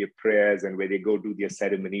off with their prayers and where they go do their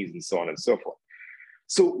ceremonies and so on and so forth.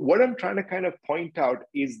 So what I'm trying to kind of point out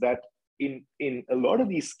is that in a lot of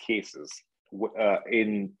these cases,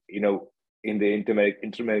 in the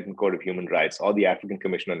Inter-American Court of Human Rights or the African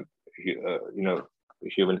Commission on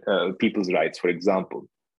human people's rights, for example,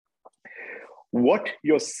 what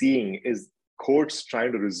you're seeing is courts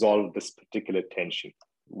trying to resolve this particular tension,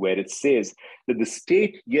 where it says that the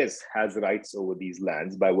state, yes, has rights over these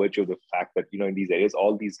lands by virtue of the fact that, in these areas,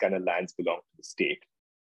 all these kind of lands belong to the state.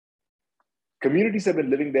 Communities have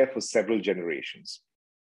been living there for several generations.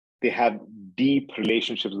 They have deep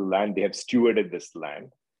relationships with the land. They have stewarded this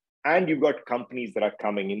land. And you've got companies that are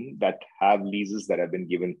coming in that have leases that have been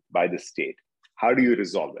given by the state. How do you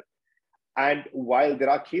resolve it? And while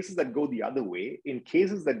there are cases that go the other way,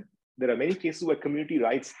 there are many cases where community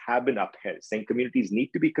rights have been upheld, saying communities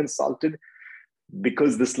need to be consulted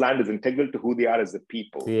because this land is integral to who they are as a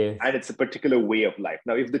people. Yes. And it's a particular way of life.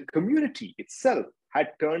 Now, if the community itself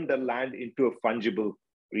had turned the land into a fungible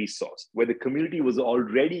resource, where the community was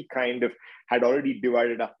already had already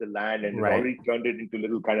divided up the land and had already turned it into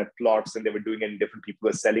little kind of plots, and they were doing it and different people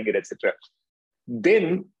were selling it, etc.,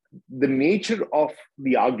 then the nature of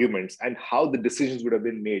the arguments and how the decisions would have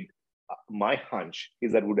been made, my hunch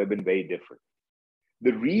is that would have been very different.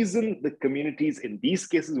 The reason the communities in these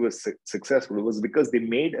cases were successful was because they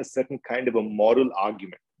made a certain kind of a moral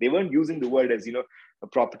argument. They weren't using the word as, a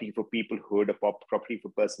property for peoplehood, a property for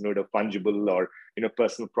personhood, or fungible, or,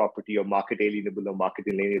 personal property, or market alienable, or market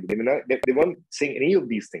inalienable. They weren't saying any of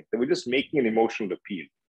these things. They were just making an emotional appeal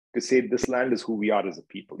to say this land is who we are as a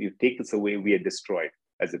people. You take this away, we are destroyed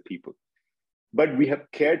as a people. But we have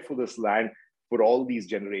cared for this land for all these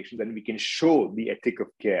generations, and we can show the ethic of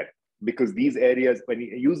care. Because these areas, when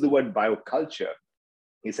you use the word bioculture,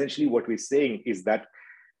 essentially what we're saying is that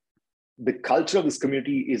the culture of this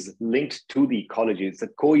community is linked to the ecology. It's a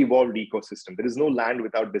co-evolved ecosystem. There is no land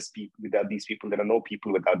without these people. There are no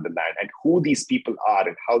people without the land. And who these people are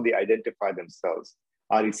and how they identify themselves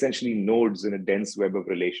are essentially nodes in a dense web of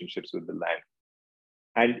relationships with the land.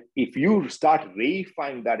 And if you start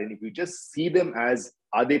reifying that, and if you just see them as,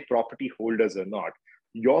 are they property holders or not,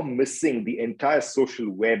 you're missing the entire social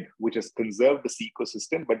web which has conserved this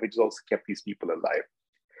ecosystem, but which has also kept these people alive.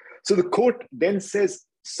 So the court then says,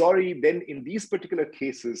 sorry, then in these particular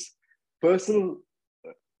cases, personal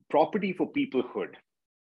property for peoplehood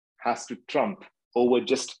has to trump over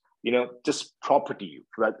just property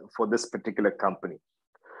for this particular company.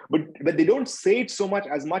 But they don't say it so much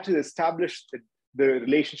as established the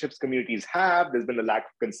relationships communities have. There's been a lack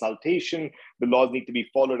of consultation, the laws need to be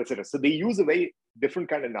followed, etc. So they use a very different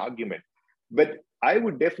kind of argument. But I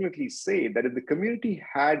would definitely say that if the community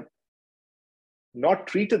had not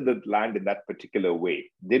treated the land in that particular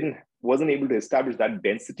way, wasn't able to establish that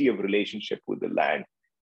density of relationship with the land,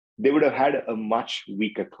 they would have had a much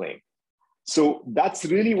weaker claim. So that's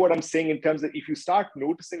really what I'm saying in terms of, if you start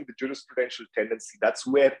noticing the jurisprudential tendency, that's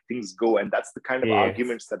where things go. And that's the kind of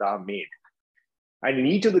arguments that are made. And in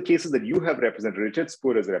each of the cases that you have represented, Richard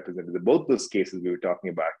Spoor has represented, both those cases we were talking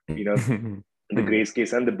about, the Grace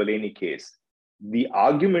case and the Bellany case, the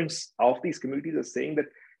arguments of these communities are saying that,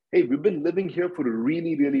 hey, we've been living here for a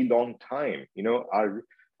really, really long time. Our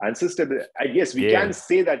ancestors, yes, we can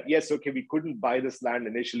say that, yes, okay, we couldn't buy this land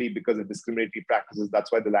initially because of discriminatory practices.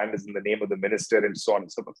 That's why the land is in the name of the minister and so on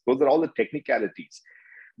and so forth. Those are all the technicalities.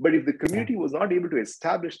 But if the community was not able to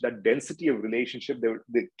establish that density of relationship,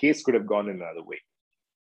 the case could have gone in another way.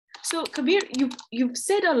 So Kabir, you've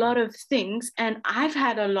said a lot of things, and I've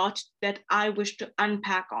had a lot that I wish to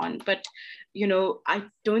unpack on, but I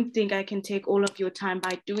don't think I can take all of your time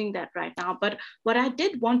by doing that right now. But what I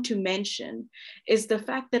did want to mention is the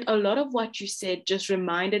fact that a lot of what you said just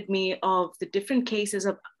reminded me of the different cases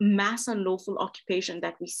of mass unlawful occupation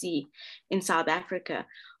that we see in South Africa.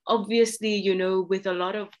 Obviously, with a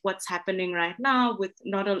lot of what's happening right now,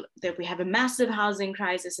 that we have a massive housing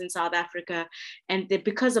crisis in South Africa, and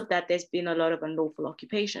because of that, there's been a lot of unlawful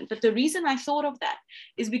occupation. But the reason I thought of that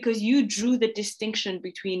is because you drew the distinction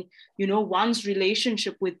between, one's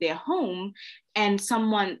relationship with their home and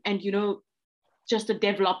just a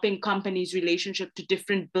developing company's relationship to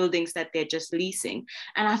different buildings that they're just leasing.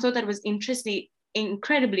 And I thought that was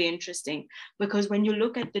incredibly interesting, because when you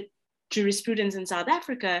look at the jurisprudence in South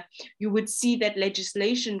Africa, you would see that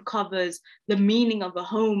legislation covers the meaning of a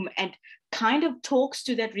home and kind of talks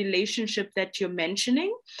to that relationship that you're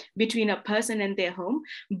mentioning between a person and their home.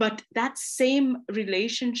 But that same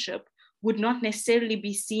relationship would not necessarily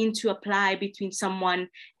be seen to apply between someone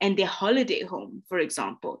and their holiday home, for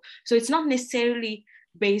example. So it's not necessarily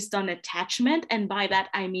based on attachment. And by that,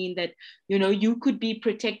 I mean that, you could be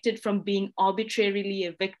protected from being arbitrarily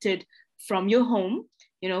evicted from your home,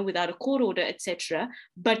 without a court order, etc.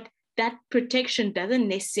 But that protection doesn't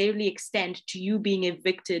necessarily extend to you being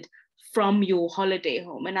evicted from your holiday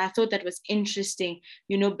home. And I thought that was interesting,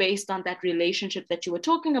 based on that relationship that you were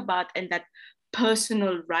talking about and that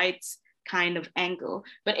personal rights kind of angle.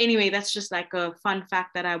 But anyway, that's just like a fun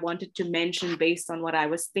fact that I wanted to mention based on what I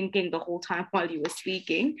was thinking the whole time while you were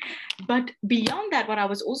speaking. But beyond that, what I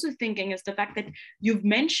was also thinking is the fact that you've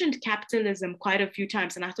mentioned capitalism quite a few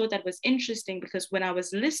times. And I thought that was interesting because when I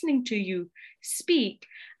was listening to you speak,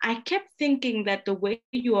 I kept thinking that the way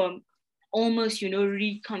you are almost,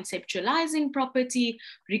 reconceptualizing property,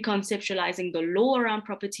 reconceptualizing the law around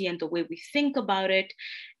property and the way we think about it.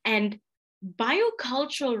 And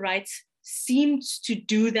biocultural rights seems to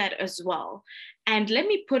do that as well. And let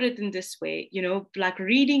me put it in this way, like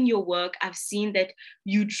reading your work, I've seen that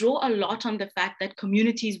you draw a lot on the fact that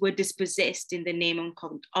communities were dispossessed in the name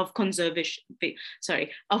of conservation,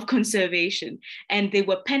 and they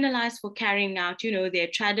were penalized for carrying out, their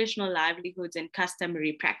traditional livelihoods and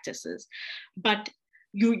customary practices. But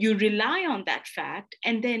you rely on that fact,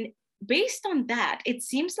 and then based on that, it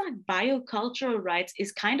seems like biocultural rights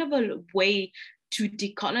is kind of a way to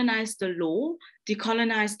decolonize the law,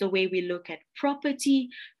 decolonize the way we look at property,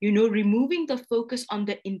 removing the focus on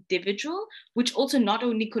the individual, which also not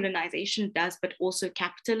only colonization does, but also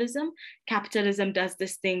capitalism. Capitalism does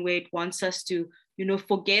this thing where it wants us to,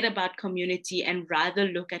 forget about community and rather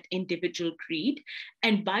look at individual greed.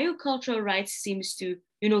 And biocultural rights seems to,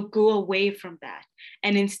 go away from that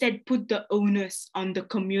and instead put the onus on the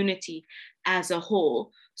community as a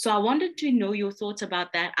whole. So I wanted to know your thoughts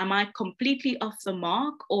about that. Am I completely off the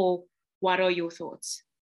mark, or What are your thoughts?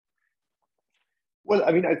 Well,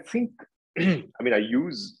 I mean, I think, I mean, I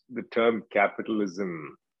use the term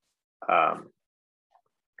capitalism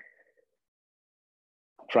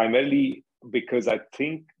primarily because I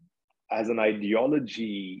think as an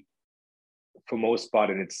ideology, for most part,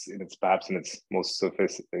 in its perhaps in its most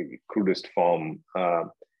crudest form,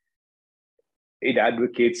 it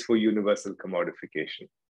advocates for universal commodification,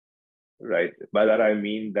 right? By that I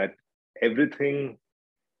mean that everything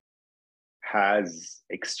has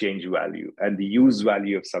exchange value, and the use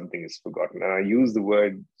value of something is forgotten. And I use the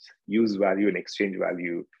word use value and exchange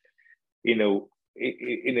value in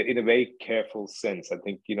a very careful sense. I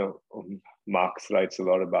think, Marx writes a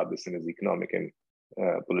lot about this in his economic and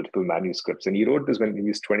political manuscripts. And he wrote this when he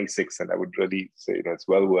was 26, and I would really say, it's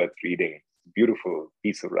well worth reading. Beautiful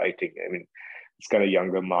piece of writing. I mean, it's kind of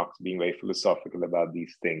younger Marx being very philosophical about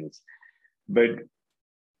these things. But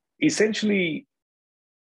essentially,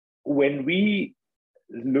 when we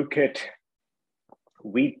look at,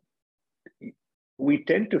 we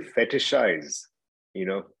tend to fetishize,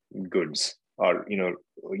 goods, or,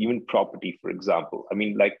 even property, for example. I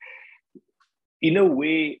mean, like, in a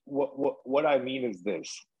way, what I mean is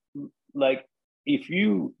this: like, if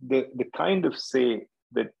you, the kind of, say,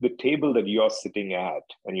 that the table that you're sitting at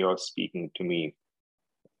and you're speaking to me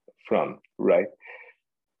from, right?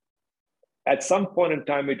 At some point in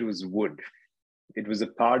time, it was wood. It was a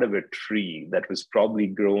part of a tree that was probably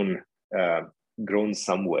grown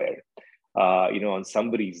somewhere, on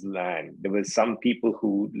somebody's land. There were some people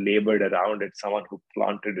who labored around it, someone who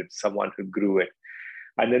planted it, someone who grew it.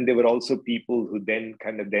 And then there were also people who then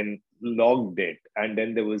logged it. And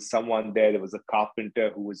then there was someone there was a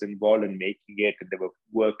carpenter who was involved in making it. And there were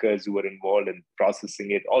workers who were involved in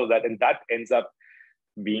processing it, all of that. And that ends up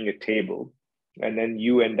being a table. And then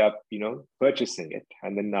you end up, purchasing it.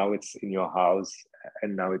 And then now it's in your house,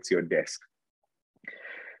 and now it's your desk.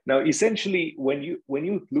 Now, essentially, when you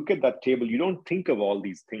look at that table, you don't think of all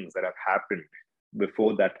these things that have happened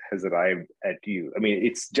before that has arrived at you. I mean,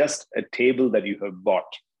 it's just a table that you have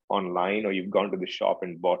bought online, or you've gone to the shop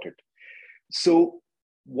and bought it. So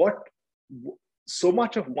so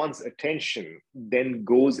much of one's attention then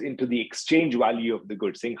goes into the exchange value of the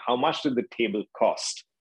good, saying, how much did the table cost,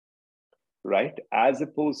 right? As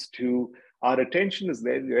opposed to, our attention is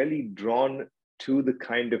really drawn to the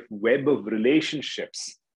kind of web of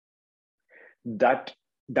relationships that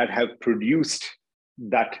have produced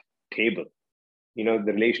that table. The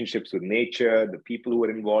relationships with nature, the people who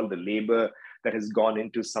are involved, the labor that has gone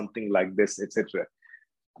into something like this, etc.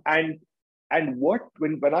 And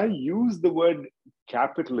when I use the word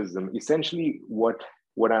capitalism, essentially what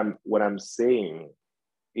I'm saying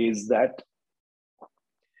is that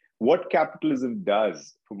what capitalism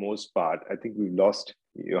does, for most part, I think we've lost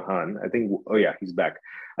Johan. Oh yeah, he's back.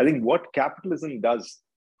 I think what capitalism does,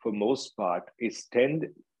 for most part, is tend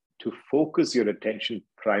to focus your attention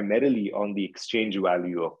primarily on the exchange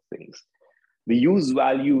value of things. The use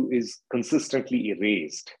value is consistently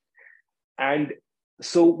erased. And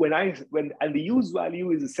so and the use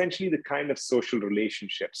value is essentially the kind of social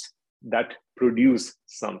relationships that produce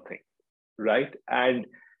something, right? And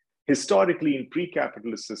historically, in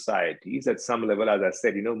pre-capitalist societies, at some level, as I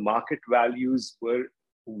said, market values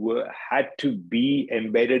had to be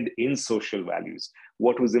embedded in social values.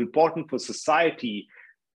 What was important for society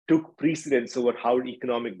took precedence over how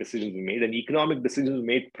economic decisions were made, and economic decisions were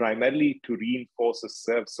made primarily to reinforce or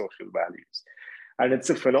serve social values. And it's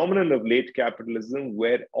a phenomenon of late capitalism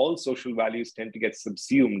where all social values tend to get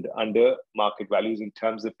subsumed under market values in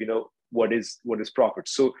terms of, what is profit.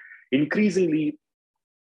 So increasingly,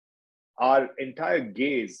 our entire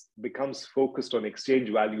gaze becomes focused on exchange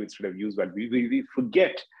value instead of use value. We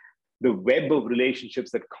forget the web of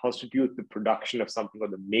relationships that constitute the production of something or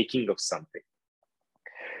the making of something.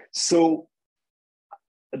 So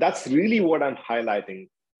that's really what I'm highlighting,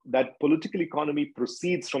 that political economy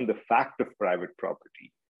proceeds from the fact of private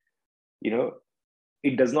property.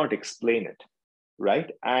 It does not explain it,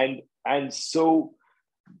 right? And so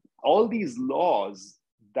all these laws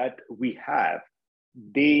that we have,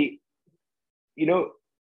 we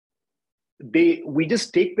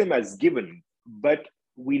just take them as given, but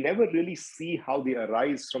we never really see how they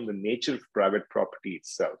arise from the nature of private property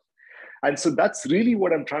itself. And so that's really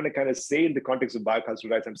what I'm trying to kind of say in the context of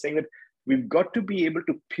biocultural rights. I'm saying that we've got to be able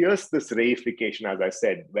to pierce this reification, as I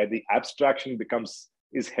said, where the abstraction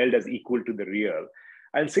is held as equal to the real.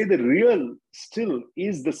 and say the real still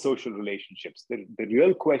is the social relationships. The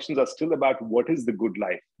real questions are still about what is the good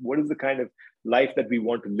life? What is the kind of life that we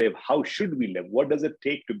want to live? How should we live? What does it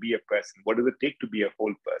take to be a person? What does it take to be a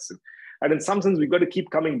whole person? And in some sense, we've got to keep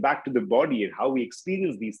coming back to the body and how we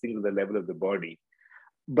experience these things at the level of the body.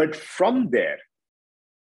 But from there,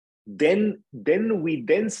 then we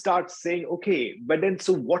then start saying, okay, but then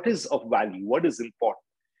so what is of value? What is important?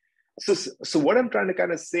 So what I'm trying to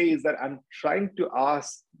kind of say is that I'm trying to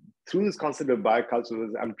ask, through this concept of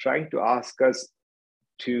bioculturalism, I'm trying to ask us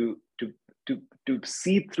to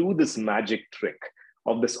see through this magic trick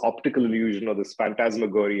of this optical illusion or this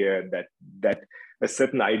phantasmagoria that a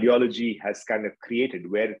certain ideology has kind of created,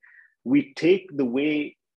 where we take the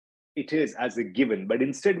way it is as a given, but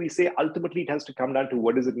instead we say ultimately it has to come down to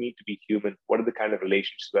what does it mean to be human? What are the kind of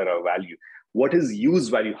relationships that are of value? What is use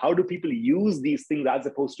value? How do people use these things as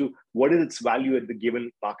opposed to what is its value at the given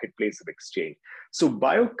marketplace of exchange? So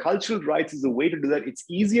biocultural rights is a way to do that. It's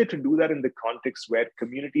easier to do that in the context where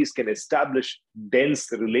communities can establish dense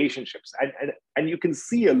relationships. And you can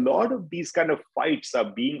see a lot of these kind of fights are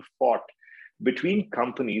being fought between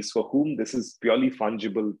companies for whom this is purely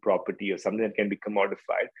fungible property or something that can be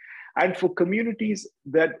commodified, and for communities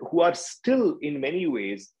that who are still in many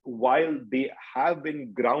ways, while they have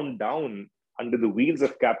been ground down under the wheels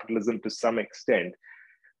of capitalism to some extent,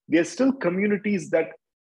 they're still communities that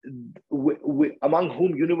among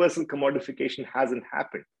whom universal commodification hasn't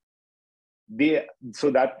happened.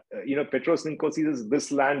 Petros Ninkos says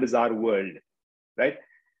this land is our world, right?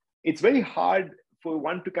 It's very hard for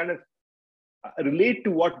one to kind of relate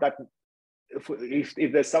to what that,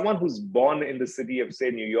 if there's someone who's born in the city of,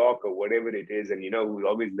 say, New York or whatever it is, and who's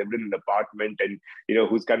always lived in an apartment, and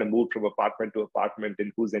who's kind of moved from apartment to apartment,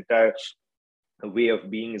 and whose entire way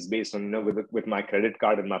of being is based on with my credit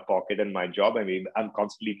card in my pocket and my job. I mean, I'm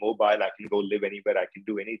constantly mobile. I can go live anywhere. I can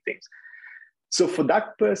do anything. So for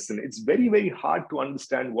that person, it's very, very hard to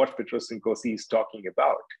understand what Petros Ninkos is talking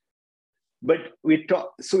about. But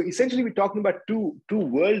so essentially we're talking about two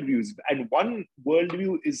worldviews, and one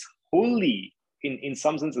worldview is wholly, in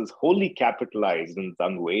some senses, wholly capitalized in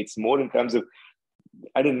some way. It's more in terms of,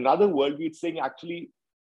 and another worldview, it's saying actually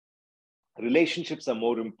relationships are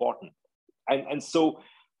more important. And so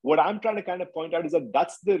what I'm trying to kind of point out is that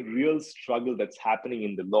that's the real struggle that's happening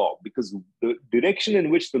in the law, because the direction in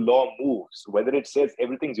which the law moves, whether it says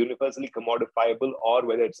everything's universally commodifiable or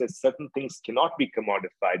whether it says certain things cannot be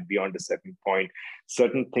commodified beyond a certain point,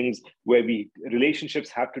 certain things where relationships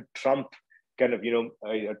have to trump kind of,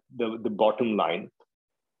 the bottom line.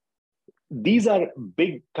 These are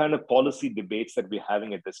big kind of policy debates that we're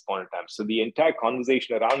having at this point in time. So the entire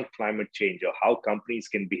conversation around climate change, or how companies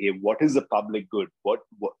can behave, what is the public good, what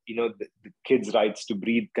the kids' rights to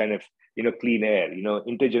breathe kind of, clean air,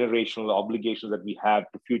 intergenerational obligations that we have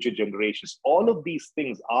to future generations. All of these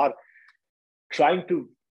things are trying to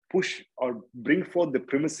push or bring forth the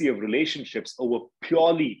primacy of relationships over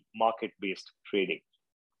purely market-based trading.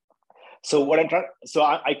 So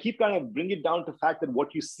I keep kind of bringing it down to the fact that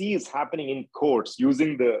what you see is happening in courts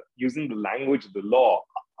using the language of the law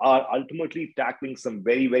are ultimately tackling some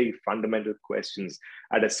very, very fundamental questions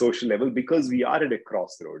at a social level, because we are at a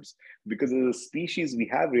crossroads. Because as a species, we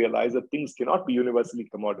have realized that things cannot be universally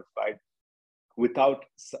commodified without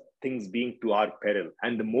things being to our peril.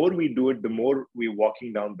 And the more we do it, the more we're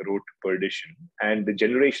walking down the road to perdition. And the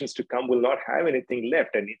generations to come will not have anything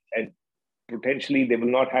left. And potentially they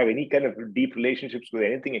will not have any kind of deep relationships with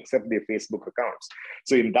anything except their Facebook accounts.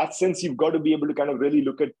 So in that sense, you've got to be able to kind of really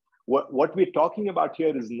look at what we're talking about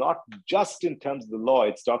here is not just in terms of the law.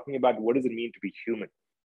 It's talking about what does it mean to be human,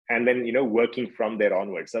 and then working from there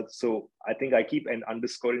onwards. So I think I keep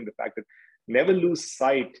underscoring the fact that never lose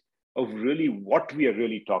sight of really what we are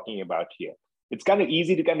really talking about here. It's kind of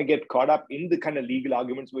easy to kind of get caught up in the kind of legal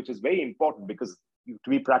arguments, which is very important, because to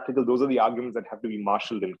be practical, those are the arguments that have to be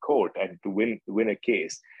marshaled in court and to win a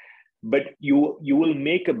case. But you will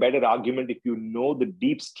make a better argument if you know the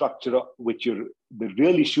deep structure of which the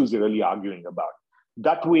real issues you're really arguing about.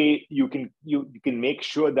 That way, you can make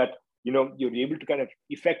sure that you're able to kind of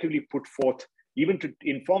effectively put forth, even to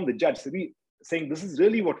inform the judge, saying this is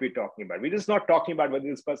really what we're talking about. We're just not talking about whether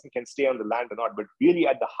this person can stay on the land or not, but really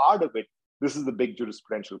at the heart of it, this is the big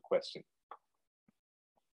jurisprudential question.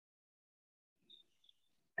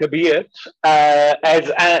 Kabir,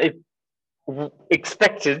 as I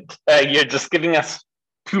expected, you're just giving us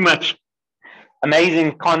too much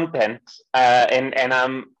amazing content, and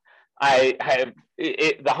I have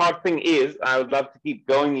the hard thing is I would love to keep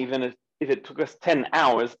going even if it took us 10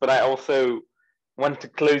 hours, but I also want to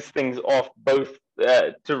close things off, both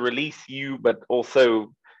to release you, but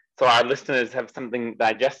also so our listeners have something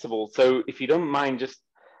digestible. So if you don't mind, just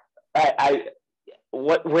that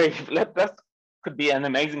could be an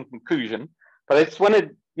amazing conclusion. But I just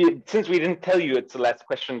wanted, since we didn't tell you it's the last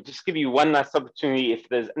question, just give you one last opportunity if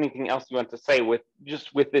there's anything else you want to say with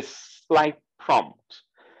this slight prompt.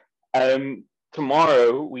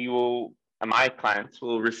 Tomorrow we will, my clients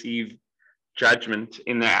will receive judgment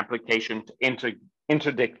in their application to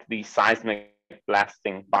interdict the seismic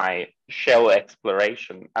blasting by Shell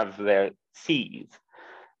exploration of their seas.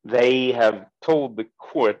 They have told the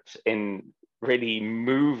court in really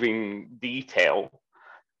moving detail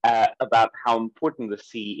about how important the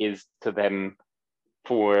sea is to them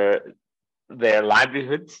for their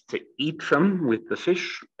livelihoods, to eat from with the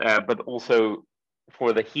fish, but also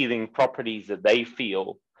for the healing properties that they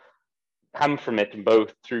feel come from it,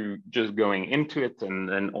 both through just going into it and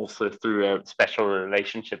then also through a special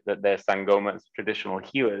relationship that their Sangomas, traditional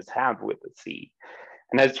healers, have with the sea.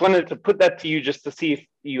 And I just wanted to put that to you just to see if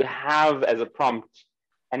you have, as a prompt,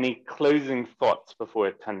 any closing thoughts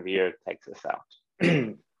before Tanvir takes us out.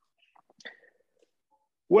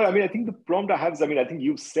 Well, I mean, I think the prompt I have is, I mean, I think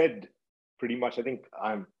you've said pretty much. I think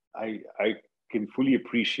I can fully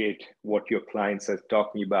appreciate what your clients are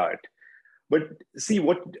talking about. But see,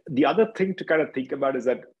 what the other thing to kind of think about is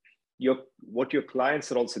that what your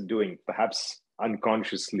clients are also doing, perhaps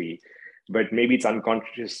unconsciously, but maybe it's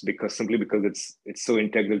unconscious simply because it's so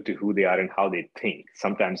integral to who they are and how they think.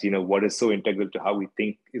 Sometimes, what is so integral to how we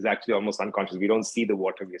think is actually almost unconscious. We don't see the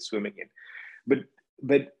water we're swimming in.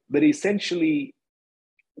 But essentially,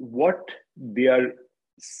 what they are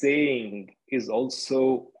saying is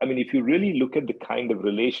also, I mean, if you really look at the kind of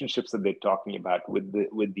relationships that they're talking about with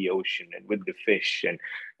the ocean and with the fish and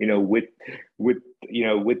with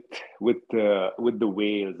the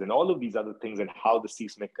whales and all of these other things, and how the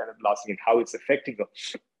seismic kind of blasting and how it's affecting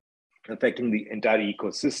the entire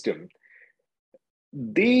ecosystem,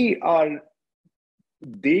 they are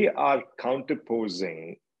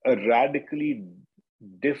counterposing a radically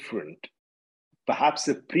different, perhaps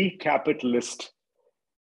a pre-capitalist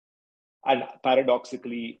and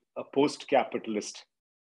paradoxically a post-capitalist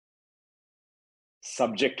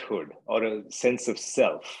subjecthood or a sense of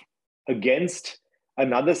self against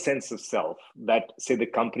another sense of self that, say, the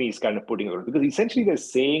company is kind of putting over. Because essentially they're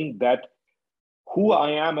saying that who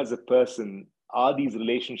I am as a person are these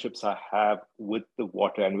relationships I have with the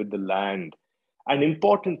water and with the land. And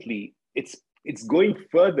importantly, it's going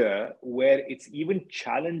further, where it's even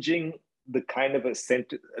challenging the kind of a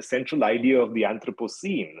central idea of the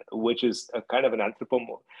Anthropocene, which is a kind of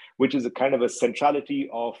which is a kind of a centrality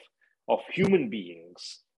of human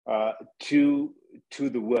beings to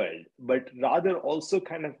the world, but rather also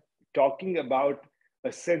kind of talking about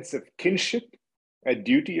a sense of kinship, a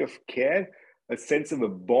duty of care, a sense of a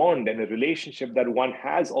bond and a relationship that one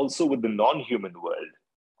has also with the non-human world,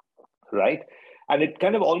 right? And it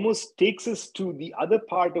kind of almost takes us to the other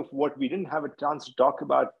part of what we didn't have a chance to talk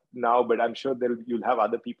about now, but I'm sure you'll have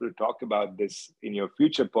other people to talk about this in your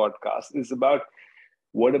future podcast, is about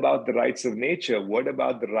what about the rights of nature? What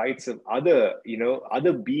about the rights of other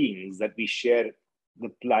beings that we share the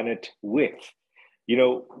planet with?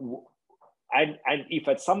 And if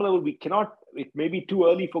at some level we cannot, it may be too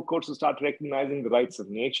early for courts to start recognizing the rights of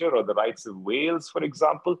nature or the rights of whales, for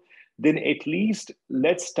example, then at least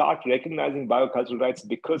let's start recognizing biocultural rights,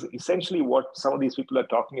 because essentially what some of these people are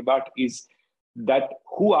talking about is that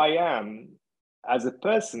who I am as a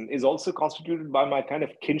person is also constituted by my kind of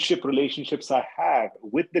kinship relationships I have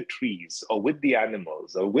with the trees or with the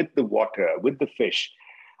animals or with the water, with the fish.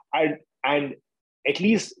 And at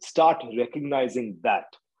least start recognizing that.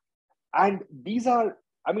 And these are,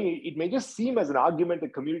 I mean, it may just seem as an argument the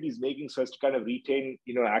community is making so as to kind of retain,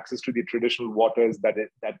 access to the traditional waters that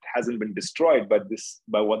hasn't been destroyed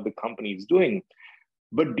by what the company is doing.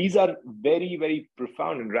 But these are very, very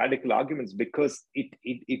profound and radical arguments, because it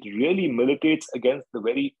really militates against the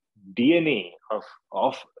very DNA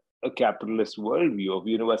of a capitalist worldview of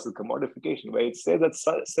universal commodification, where it says that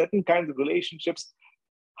certain kinds of relationships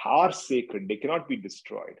are sacred; they cannot be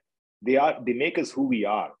destroyed. They make us who we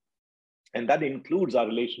are. And that includes our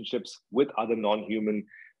relationships with other non-human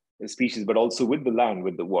species, but also with the land,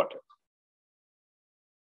 with the water.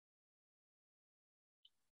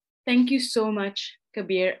 Thank you so much,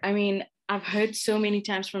 Kabir. I mean, I've heard so many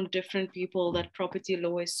times from different people that property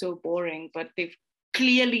law is so boring, but they've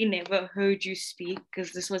clearly never heard you speak,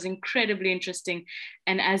 because this was incredibly interesting.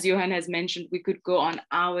 And as Johan has mentioned, we could go on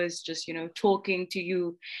hours just, talking to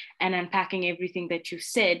you and unpacking everything that you've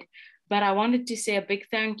said. But I wanted to say a big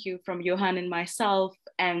thank you from Johan and myself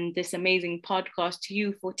and this amazing podcast, to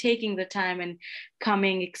you for taking the time and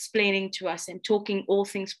coming, explaining to us and talking all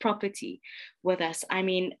things property with us. I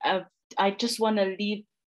mean, I just want to leave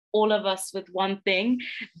all of us with one thing.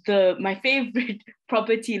 My favorite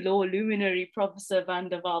property law luminary, Professor van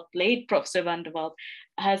der Walt, late Professor van der Walt,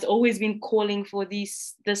 has always been calling for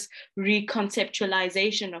this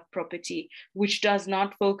reconceptualization of property, which does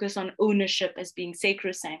not focus on ownership as being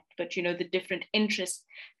sacrosanct, but, you know, the different interests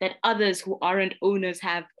that others who aren't owners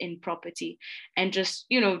have in property, and just,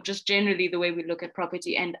 you know, just generally the way we look at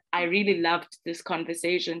property. And I really loved this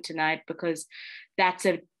conversation tonight, because that's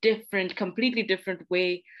a completely different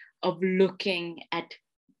way of looking at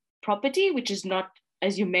property, which is not,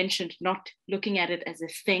 as you mentioned, not looking at it as a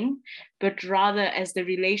thing, but rather as the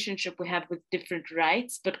relationship we have with different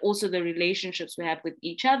rights, but also the relationships we have with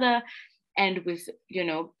each other and with, you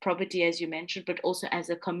know, property, as you mentioned, but also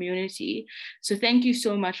as a community. So thank you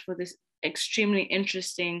so much for this extremely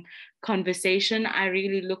interesting conversation. I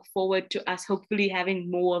really look forward to us hopefully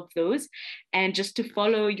having more of those, and just to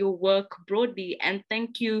follow your work broadly. And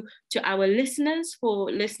thank you to our listeners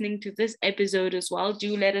for listening to this episode as well.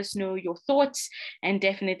 Do let us know your thoughts, and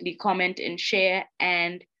definitely comment and share.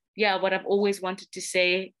 And yeah, what I've always wanted to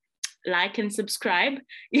say, like and subscribe,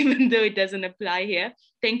 even though it doesn't apply here.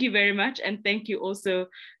 Thank you very much. And thank you also,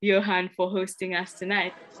 Johan, for hosting us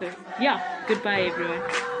tonight. So yeah, goodbye, everyone.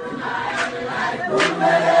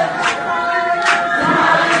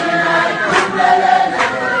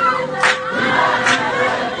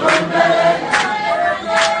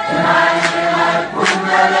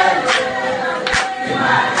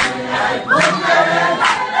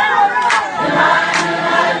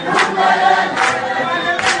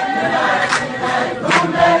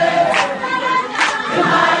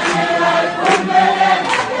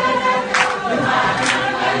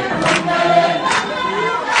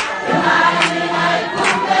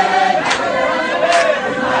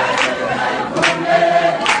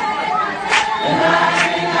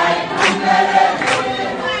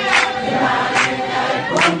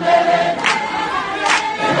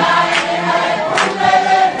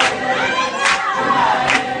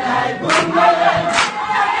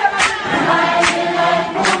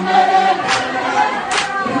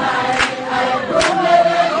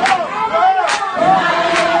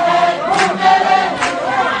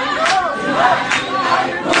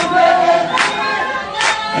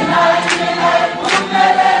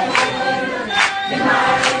 Kumele